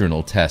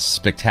doctrinal test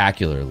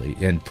spectacularly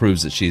and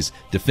proves that she's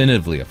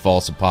definitively a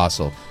false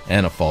apostle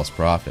and a false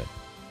prophet.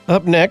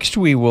 Up next,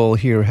 we will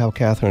hear how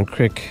Kathryn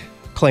Krick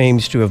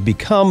claims to have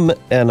become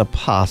an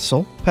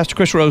apostle. Pastor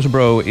Chris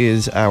Rosebrough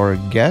is our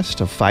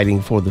guest of Fighting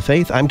for the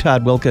Faith. I'm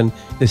Todd Wilkin.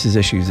 This is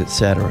Issues,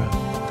 Etc.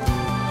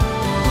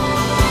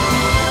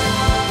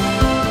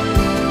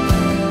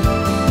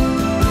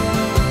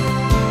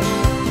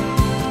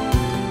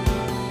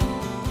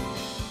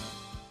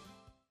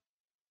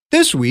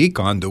 This week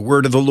on The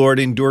Word of the Lord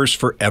Endures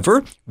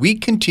Forever, we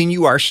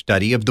continue our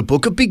study of the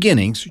book of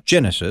beginnings,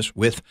 Genesis,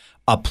 with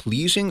a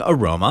pleasing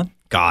aroma.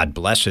 God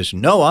blesses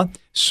Noah,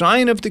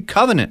 sign of the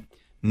covenant,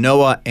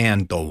 Noah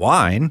and the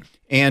wine,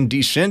 and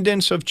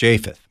descendants of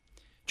Japheth.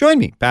 Join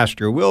me,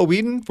 Pastor Will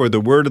Whedon, for The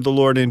Word of the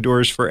Lord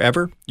Endures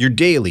Forever, your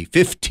daily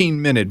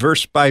 15-minute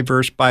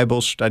verse-by-verse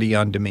Bible study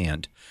on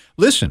demand.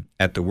 Listen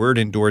at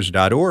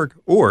thewordendures.org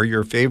or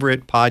your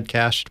favorite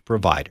podcast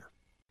provider.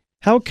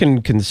 How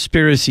can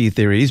conspiracy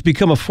theories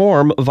become a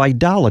form of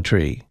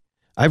idolatry?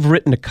 I've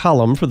written a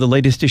column for the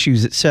latest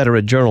Issues,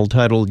 Etc. journal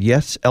titled,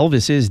 Yes,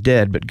 Elvis is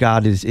Dead, but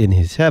God is in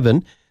His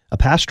Heaven, a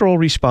pastoral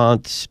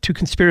response to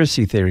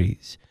conspiracy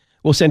theories.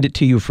 We'll send it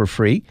to you for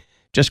free.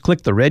 Just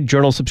click the red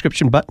journal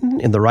subscription button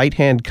in the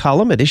right-hand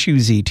column at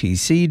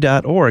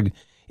issuesetc.org.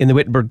 In the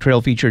Wittenberg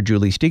Trail feature,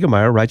 Julie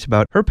Stiegemeyer writes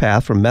about her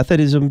path from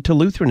Methodism to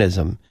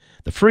Lutheranism.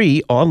 The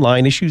free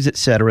online Issues,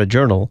 Etc.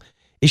 journal,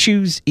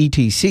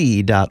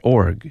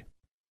 issuesetc.org.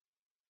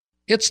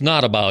 It's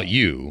not about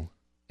you,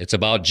 It's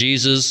about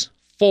Jesus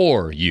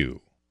for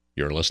you.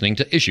 You're listening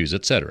to Issues,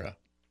 Etc.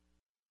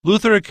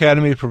 Luther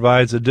Academy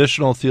provides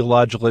additional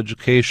theological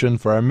education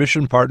for our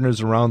mission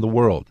partners around the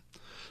world,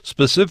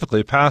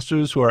 specifically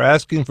pastors who are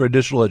asking for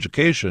additional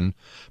education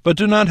but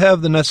do not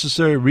have the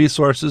necessary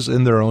resources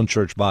in their own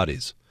church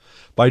bodies.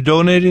 By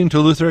donating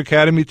to Luther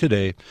Academy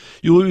today,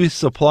 you will be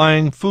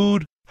supplying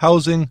food,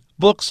 housing,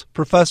 books,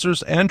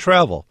 professors, and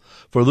travel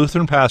for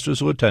Lutheran pastors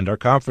who attend our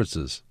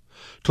conferences.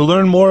 To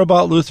learn more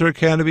about Luther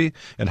Academy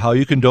and how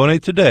you can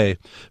donate today,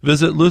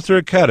 visit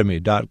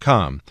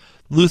lutheracademy.com.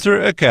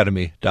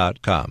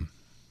 lutheracademy.com.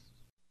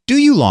 Do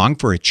you long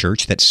for a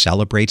church that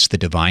celebrates the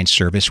divine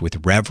service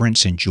with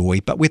reverence and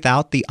joy, but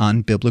without the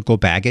unbiblical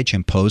baggage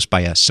imposed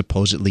by a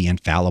supposedly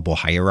infallible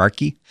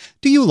hierarchy?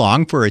 Do you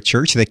long for a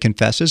church that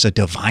confesses a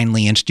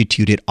divinely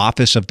instituted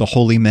office of the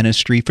holy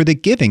ministry for the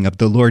giving of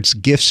the Lord's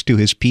gifts to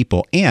his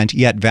people, and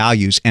yet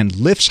values and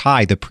lifts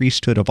high the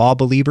priesthood of all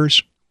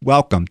believers?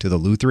 Welcome to the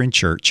Lutheran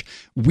Church.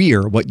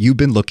 We're what you've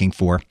been looking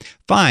for.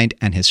 Find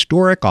an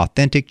historic,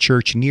 authentic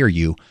church near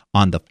you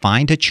on the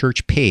Find a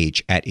Church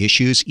page at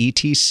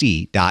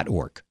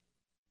issuesetc.org.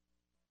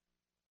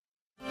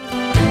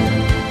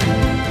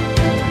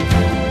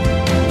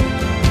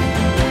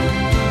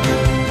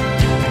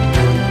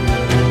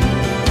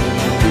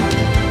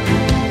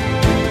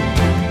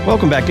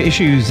 Welcome back to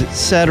Issues,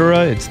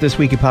 Etc. It's This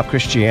Week in Pop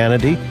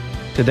Christianity.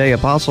 Today,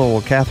 Apostle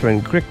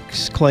Kathryn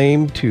Krick's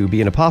claim to be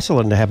an apostle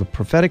and to have a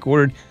prophetic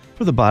word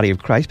for the body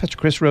of Christ. Pastor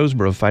Chris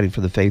Rosebrough, Fighting for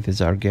the Faith, is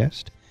our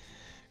guest.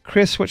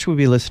 Chris, what should we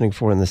be listening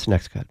for in this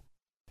next cut?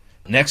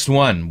 Next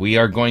one, we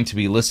are going to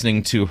be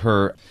listening to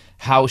her,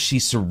 how she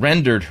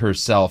surrendered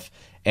herself,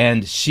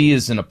 and she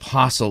is an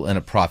apostle and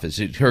a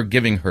prophet. Her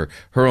giving her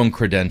own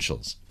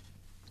credentials.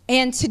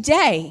 And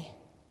today,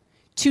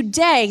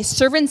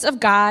 servants of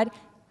God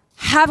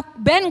have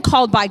been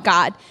called by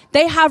God.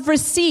 They have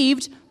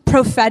received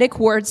prophetic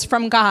words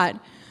from God.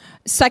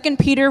 2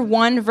 Peter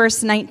 1,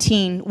 verse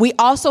 19. We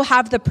also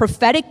have the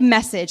prophetic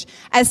message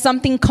as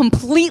something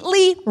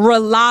completely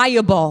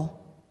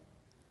reliable.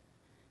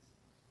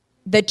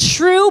 The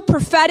true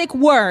prophetic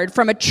word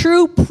from a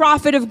true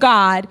prophet of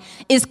God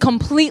is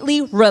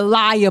completely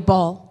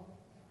reliable.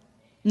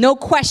 No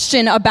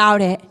question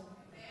about it.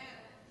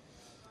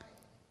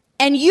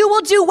 And you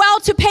will do well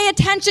to pay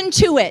attention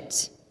to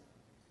it,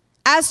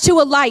 as to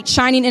a light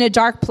shining in a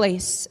dark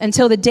place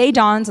until the day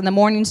dawns and the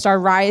morning star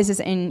rises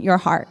in your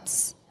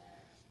hearts.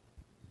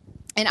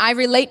 And I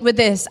relate with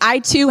this. I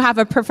too have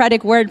a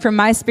prophetic word from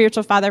my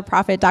spiritual father,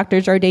 Prophet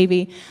Dr. Joe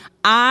Davey.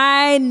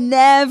 I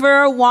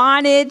never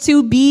wanted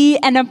to be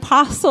an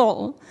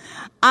apostle.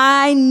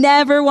 I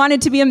never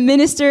wanted to be a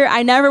minister.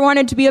 I never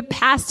wanted to be a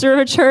pastor of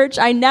a church.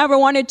 I never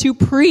wanted to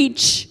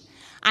preach.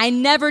 I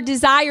never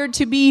desired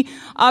to be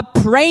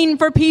praying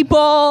for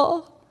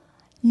people.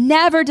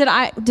 Never did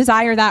I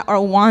desire that or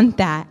want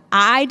that.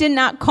 I did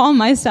not call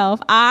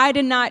myself. I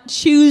did not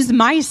choose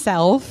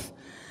myself.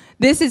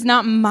 This is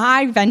not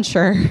my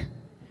venture.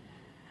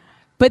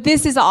 But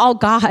this is all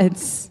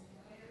God's.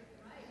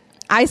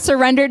 I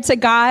surrendered to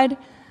God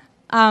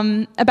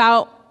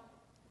about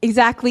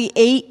exactly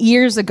 8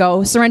 years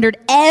ago. Surrendered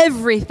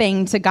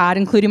everything to God,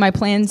 including my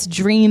plans,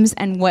 dreams,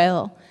 and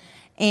will.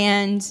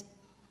 And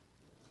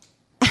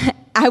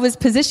I was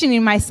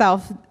positioning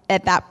myself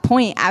at that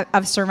point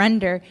of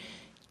surrender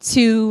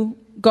to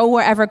go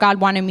wherever God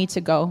wanted me to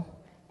go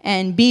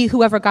and be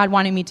whoever God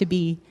wanted me to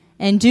be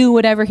and do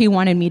whatever he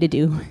wanted me to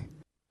do.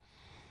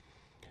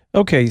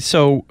 Okay,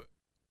 so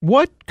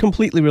what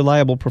completely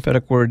reliable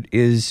prophetic word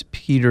is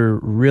Peter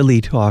really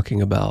talking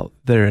about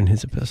there in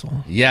his epistle?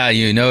 Yeah,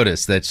 you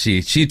notice that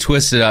she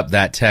twisted up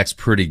that text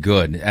pretty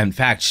good. In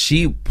fact,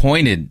 she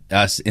pointed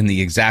us in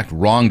the exact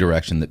wrong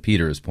direction that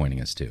Peter is pointing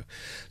us to.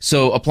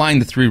 So applying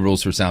the 3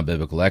 rules for sound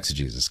biblical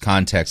exegesis,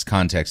 context,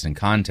 context, and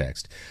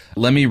context.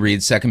 Let me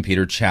read 2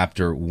 Peter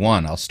chapter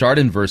 1. I'll start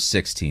in verse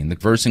 16. The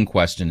verse in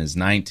question is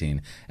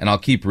 19, and I'll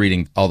keep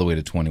reading all the way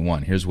to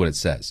 21. Here's what it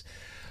says.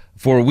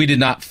 For we did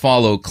not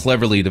follow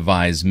cleverly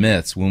devised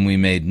myths when we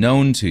made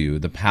known to you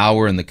the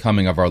power and the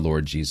coming of our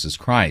Lord Jesus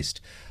Christ,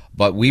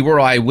 but we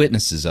were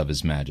eyewitnesses of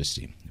his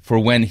majesty. For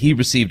when he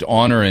received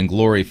honor and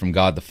glory from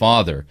God the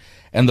Father,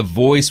 and the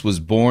voice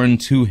was borne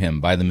to him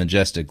by the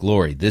majestic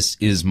glory, "This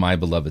is my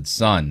beloved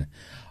Son,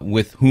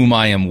 with whom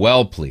I am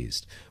well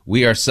pleased,"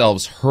 we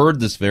ourselves heard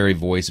this very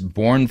voice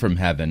borne from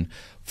heaven,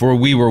 for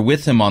we were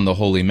with him on the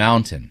holy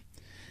mountain.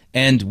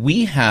 And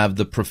we have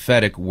the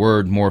prophetic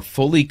word more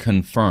fully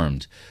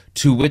confirmed,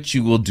 to which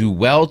you will do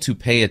well to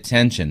pay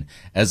attention,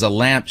 as a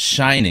lamp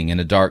shining in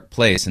a dark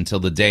place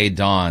until the day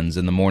dawns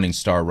and the morning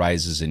star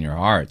rises in your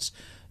hearts.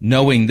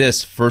 Knowing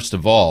this, first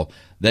of all,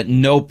 that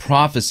no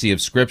prophecy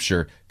of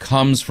Scripture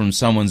comes from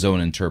someone's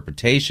own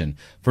interpretation,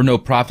 for no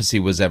prophecy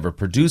was ever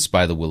produced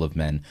by the will of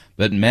men,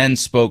 but men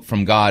spoke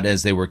from God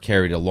as they were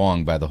carried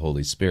along by the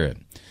Holy Spirit.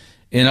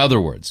 In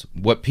other words,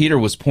 what Peter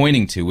was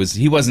pointing to was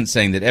he wasn't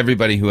saying that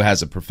everybody who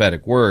has a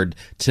prophetic word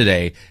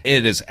today,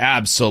 it is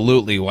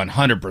absolutely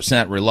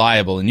 100%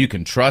 reliable and you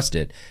can trust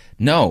it.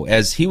 No,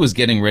 as he was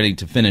getting ready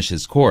to finish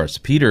his course,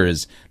 Peter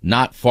is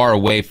not far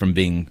away from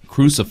being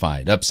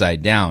crucified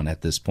upside down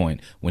at this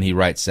point when he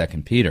writes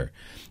 2 Peter.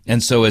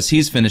 And so as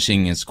he's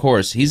finishing his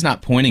course, he's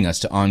not pointing us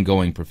to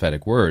ongoing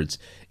prophetic words.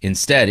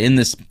 Instead, in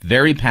this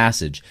very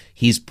passage,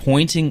 he's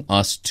pointing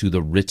us to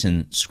the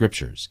written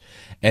scriptures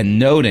and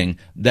noting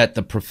that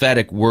the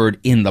prophetic word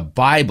in the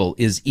Bible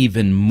is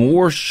even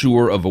more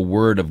sure of a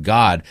word of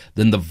God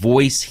than the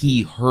voice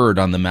he heard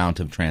on the Mount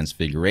of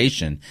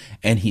Transfiguration.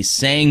 And he's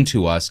saying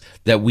to us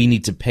that we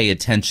need to pay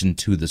attention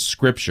to the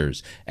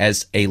scriptures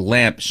as a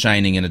lamp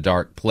shining in a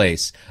dark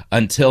place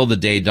until the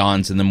day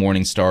dawns and the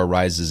morning star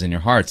rises in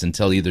your hearts,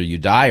 until either you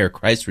die or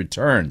Christ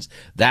returns.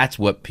 That's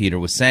what Peter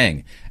was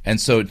saying. And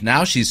so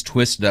now she's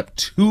twisted up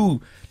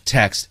two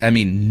texts,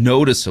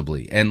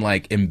 noticeably and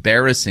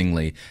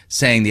embarrassingly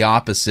saying the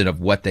opposite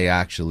of what they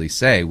actually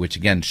say, which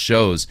again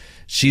shows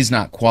she's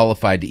not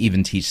qualified to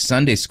even teach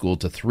Sunday school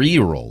to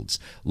 3-year-olds,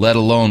 let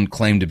alone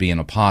claim to be an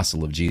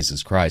apostle of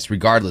Jesus Christ,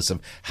 regardless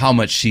of how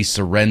much she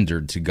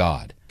surrendered to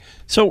God.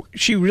 So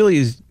she really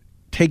is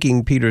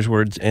taking Peter's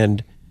words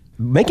and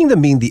making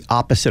them mean the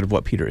opposite of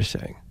what Peter is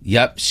saying.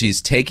 Yep,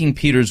 she's taking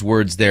Peter's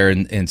words there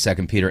in 2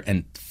 Peter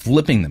and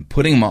flipping them,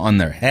 putting them on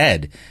their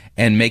head,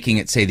 and making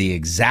it say the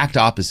exact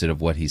opposite of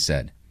what he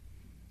said.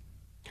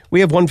 We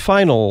have one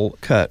final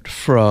cut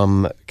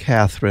from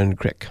Kathryn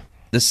Krick.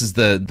 This is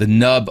the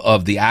nub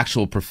of the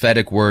actual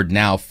prophetic word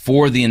now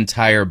for the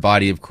entire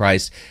body of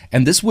Christ.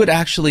 And this would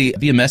actually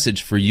be a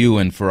message for you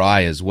and for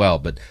I as well.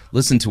 But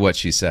listen to what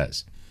she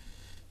says.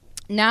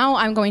 Now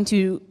I'm going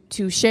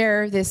to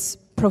share this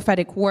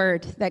prophetic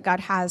word that God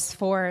has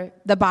for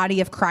the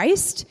body of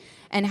Christ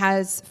and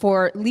has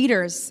for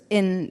leaders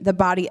in the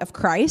body of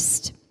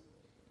Christ.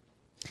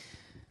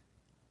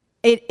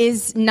 It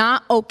is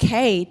not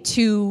okay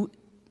to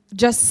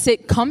just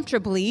sit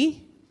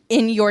comfortably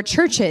in your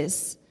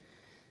churches,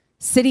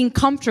 sitting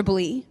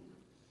comfortably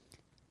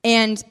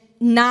and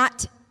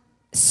not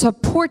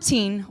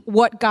supporting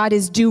what God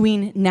is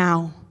doing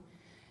now,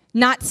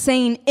 not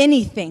saying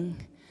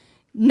anything,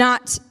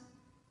 not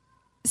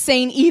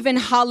saying even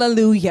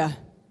hallelujah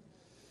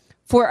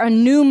for a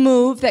new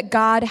move that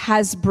God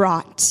has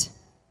brought.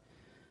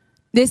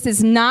 This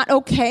is not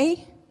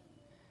okay.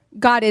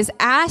 God is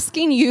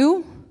asking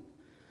you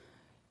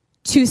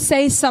to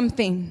say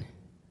something,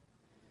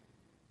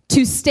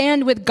 to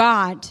stand with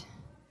God,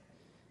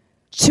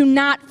 to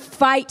not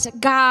fight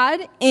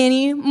God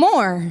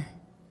anymore,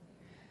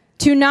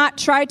 to not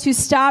try to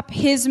stop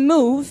his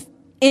move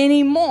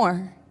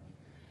anymore,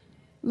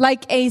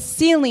 like a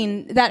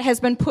ceiling that has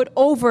been put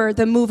over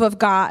the move of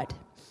God,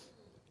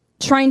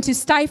 trying to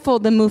stifle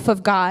the move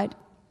of God.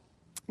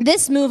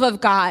 This move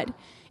of God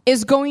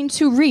is going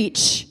to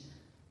reach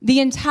the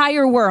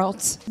entire world.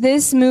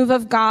 This move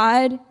of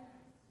God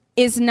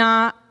is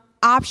not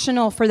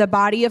optional for the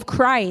body of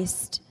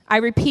Christ. I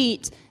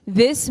repeat,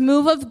 this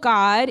move of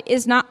God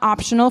is not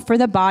optional for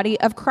the body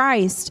of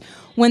Christ.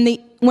 When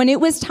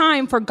it was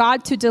time for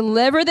God to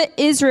deliver the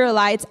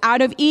Israelites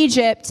out of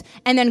Egypt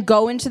and then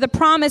go into the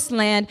promised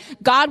land,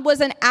 God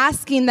wasn't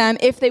asking them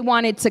if they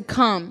wanted to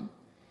come.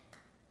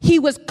 He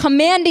was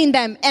commanding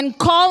them and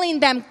calling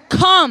them,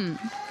 come,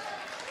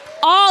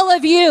 all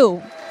of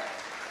you.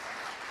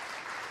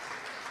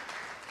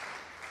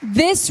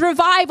 This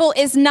revival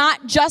is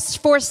not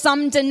just for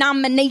some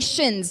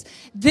denominations.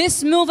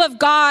 This move of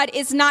God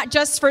is not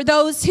just for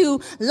those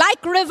who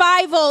like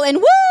revival and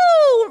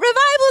woo,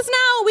 revivals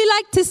now. We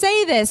like to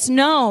say this.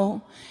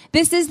 No,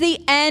 this is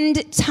the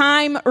end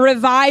time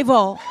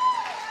revival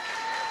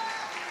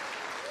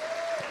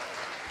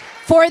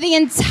for the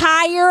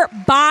entire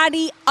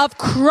body of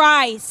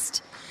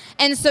Christ.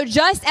 And so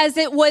just as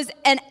it was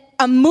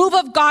a move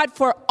of God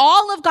for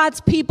all of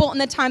God's people in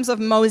the times of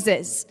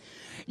Moses,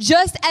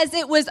 just as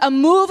it was a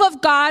move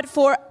of God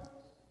for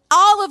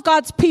all of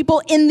God's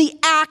people in the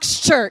Acts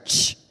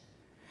church,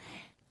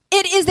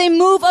 it is a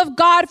move of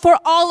God for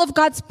all of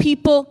God's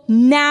people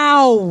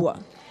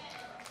now.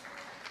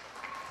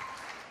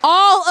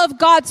 All of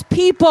God's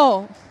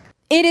people.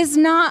 It is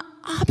not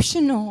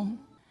optional.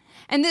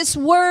 And this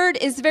word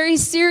is very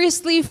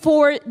seriously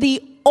for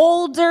the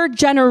older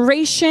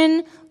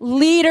generation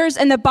leaders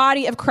in the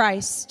body of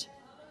Christ.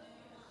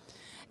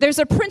 There's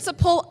a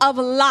principle of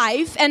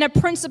life and a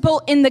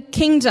principle in the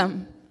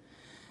kingdom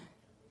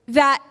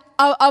that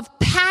of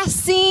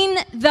passing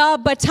the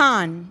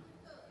baton.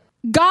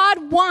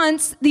 God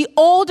wants the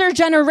older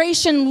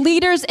generation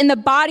leaders in the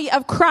body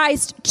of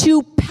Christ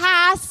to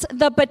pass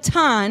the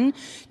baton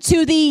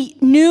to the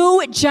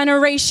new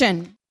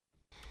generation.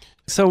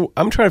 So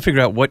I'm trying to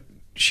figure out what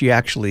she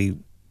actually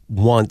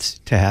wants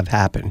to have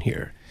happen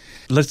here.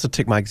 Let's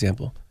take my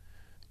example.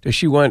 Does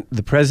she want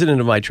the president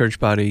of my church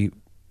body,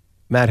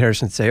 Matt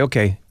Harrison, say,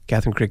 okay,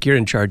 Kathryn Krick, you're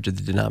in charge of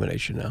the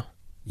denomination now?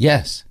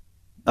 Yes.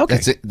 Okay.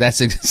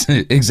 That's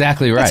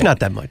exactly right. It's not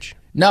that much.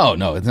 No,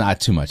 it's not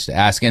too much to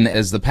ask. And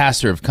as the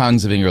pastor of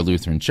Kongsvinger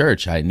Lutheran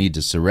Church, I need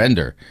to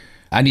surrender.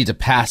 I need to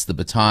pass the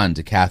baton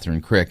to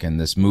Kathryn Krick and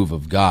this move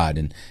of God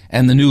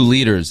and the new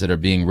leaders that are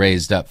being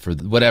raised up for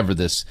whatever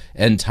this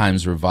end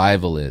times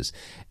revival is.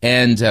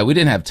 And we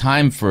didn't have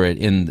time for it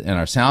in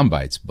our sound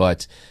bites,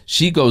 but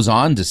she goes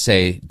on to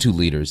say to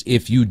leaders,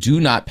 if you do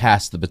not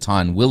pass the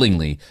baton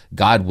willingly,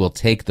 God will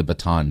take the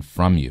baton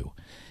from you.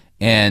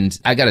 And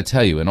I got to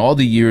tell you, in all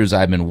the years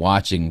I've been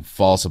watching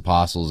false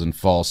apostles and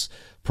false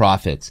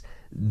prophets,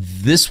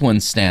 this one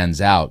stands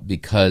out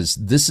because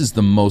this is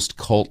the most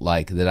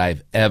cult-like that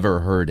I've ever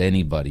heard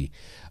anybody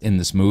in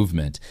this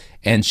movement.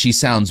 And she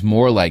sounds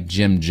more like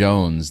Jim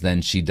Jones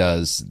than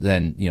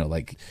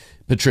like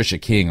Patricia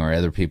King or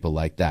other people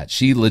like that.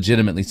 She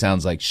legitimately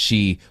sounds like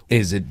she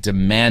is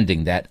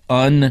demanding that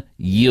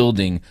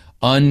unyielding,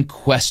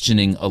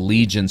 unquestioning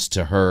allegiance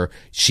to her.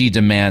 She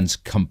demands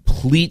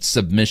complete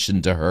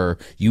submission to her.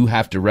 You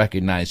have to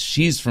recognize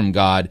she's from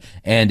God,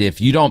 and if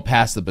you don't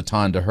pass the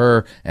baton to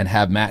her and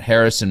have Matt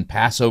Harrison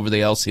pass over the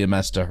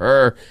LCMS to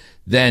her,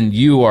 then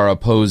you are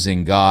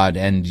opposing God,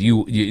 and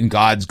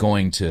God's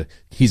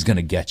he's going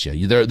to get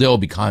you. There'll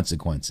be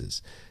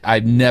consequences.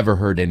 I've never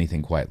heard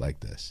anything quite like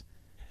this.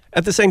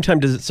 At the same time,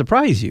 does it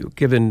surprise you,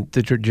 given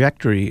the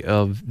trajectory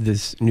of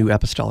this new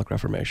apostolic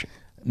reformation?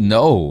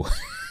 No,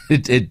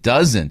 it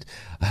doesn't.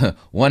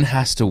 One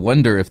has to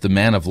wonder if the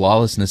man of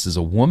lawlessness is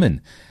a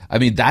woman. I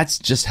mean, that's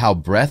just how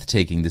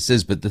breathtaking this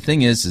is. But the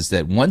thing is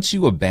that once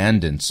you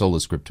abandon sola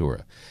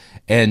scriptura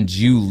and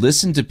you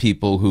listen to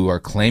people who are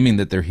claiming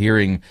that they're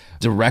hearing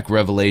direct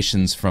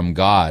revelations from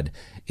God,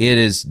 it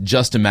is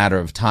just a matter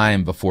of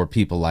time before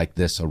people like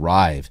this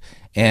arrive.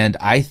 And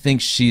I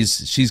think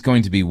she's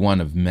going to be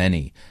one of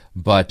many,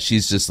 but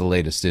she's just the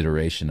latest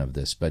iteration of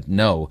this. But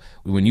no,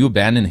 when you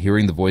abandon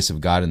hearing the voice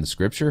of God in the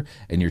Scripture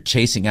and you're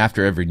chasing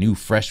after every new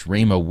fresh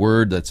rhema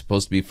word that's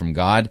supposed to be from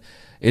God,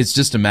 it's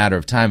just a matter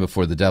of time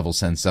before the devil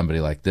sends somebody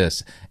like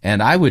this.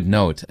 And I would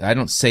note, I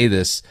don't say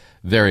this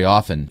very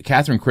often,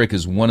 Kathryn Krick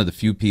is one of the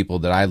few people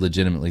that I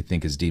legitimately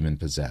think is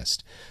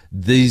demon-possessed.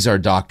 These are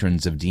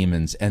doctrines of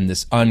demons, and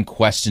this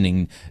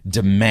unquestioning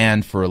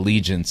demand for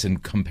allegiance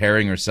and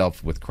comparing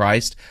herself with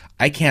Christ,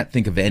 I can't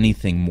think of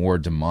anything more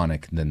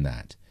demonic than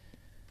that.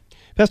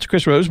 Pastor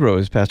Chris Rosebrough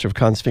is pastor of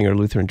Consfinger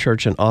Lutheran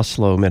Church in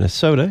Oslo,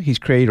 Minnesota. He's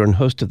creator and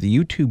host of the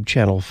YouTube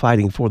channel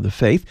Fighting for the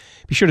Faith.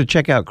 Be sure to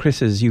check out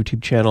Chris's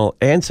YouTube channel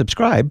and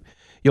subscribe.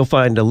 You'll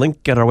find a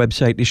link at our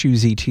website,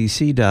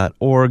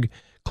 issuesetc.org.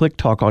 Click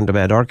Talk on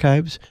Demand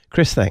Archives.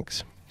 Chris,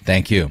 thanks.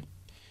 Thank you.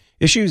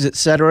 Issues,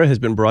 Etc. has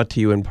been brought to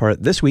you in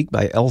part this week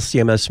by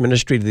LCMS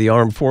Ministry to the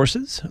Armed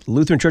Forces.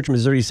 Lutheran Church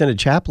Missouri Synod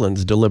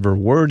chaplains deliver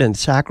word and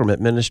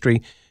sacrament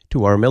ministry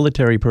to our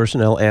military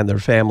personnel and their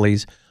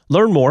families.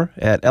 Learn more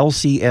at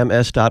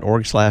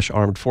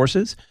lcms.org/armed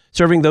forces.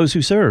 Serving those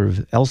who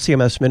serve.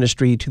 LCMS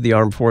Ministry to the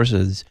Armed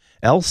Forces.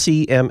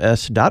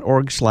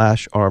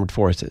 lcms.org/armed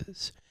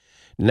forces.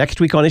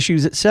 Next week on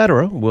Issues,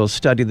 Etc., we'll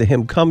study the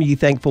hymn Come Ye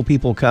Thankful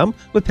People Come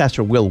with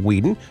Pastor Will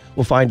Whedon.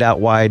 We'll find out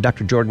why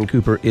Dr. Jordan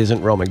Cooper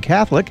isn't Roman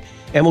Catholic,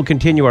 and we'll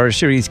continue our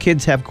series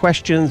Kids Have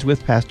Questions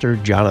with Pastor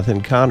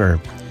Jonathan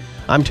Connor.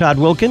 I'm Todd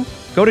Wilkin.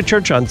 Go to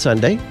church on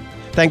Sunday.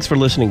 Thanks for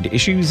listening to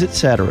Issues,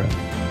 Etc.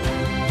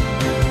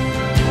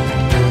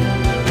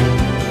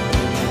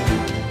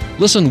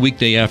 Listen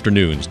weekday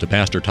afternoons to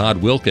Pastor Todd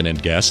Wilkin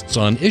and guests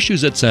on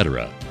Issues,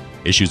 Etc.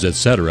 Issues,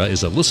 Etc.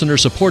 is a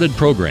listener-supported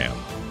program.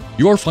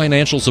 Your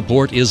financial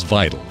support is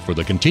vital for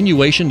the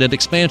continuation and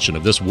expansion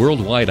of this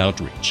worldwide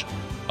outreach.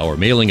 Our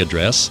mailing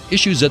address,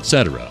 Issues,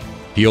 Etc.,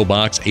 P.O.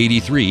 Box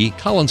 83,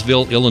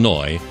 Collinsville,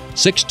 Illinois,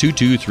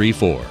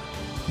 62234.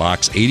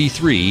 Box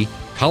 83,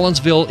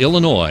 Collinsville,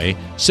 Illinois,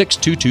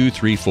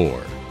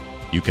 62234.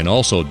 You can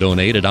also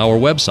donate at our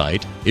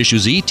website,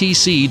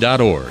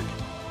 issuesetc.org.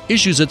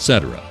 Issues,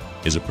 Etc.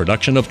 is a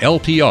production of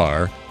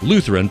LPR,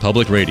 Lutheran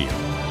Public Radio.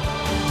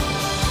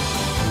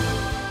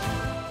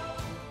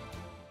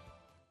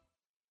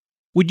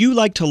 Would you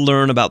like to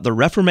learn about the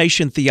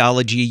Reformation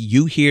theology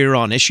you hear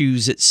on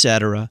Issues,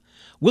 Etc.?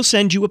 We'll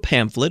send you a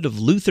pamphlet of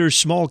Luther's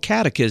Small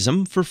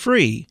Catechism for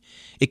free.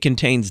 It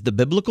contains the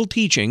biblical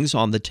teachings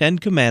on the Ten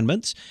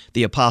Commandments,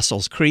 the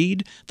Apostles'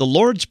 Creed, the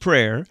Lord's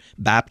Prayer,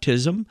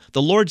 baptism,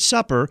 the Lord's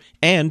Supper,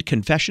 and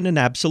confession and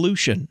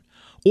absolution.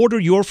 Order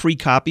your free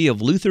copy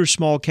of Luther's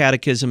Small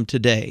Catechism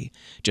today.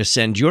 Just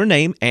send your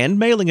name and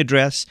mailing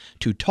address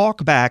to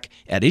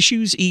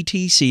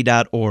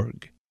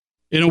talkback@issuesetc.org.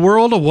 In a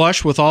world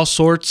awash with all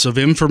sorts of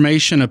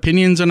information,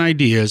 opinions, and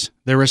ideas,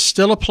 there is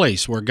still a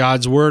place where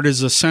God's Word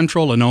is the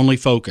central and only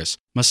focus.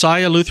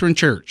 Messiah Lutheran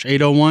Church,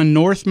 801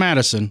 North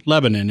Madison,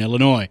 Lebanon,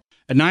 Illinois.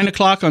 At 9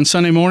 o'clock on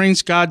Sunday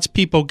mornings, God's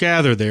people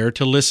gather there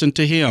to listen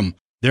to Him.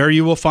 There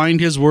you will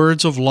find His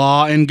words of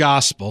law and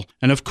gospel,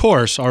 and of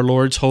course, our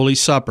Lord's Holy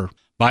Supper.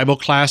 Bible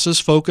classes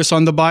focus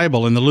on the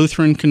Bible and the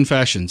Lutheran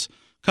confessions.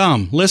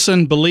 Come,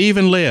 listen, believe,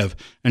 and live,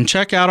 and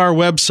check out our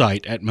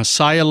website at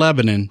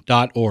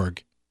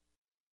messiahlebanon.org.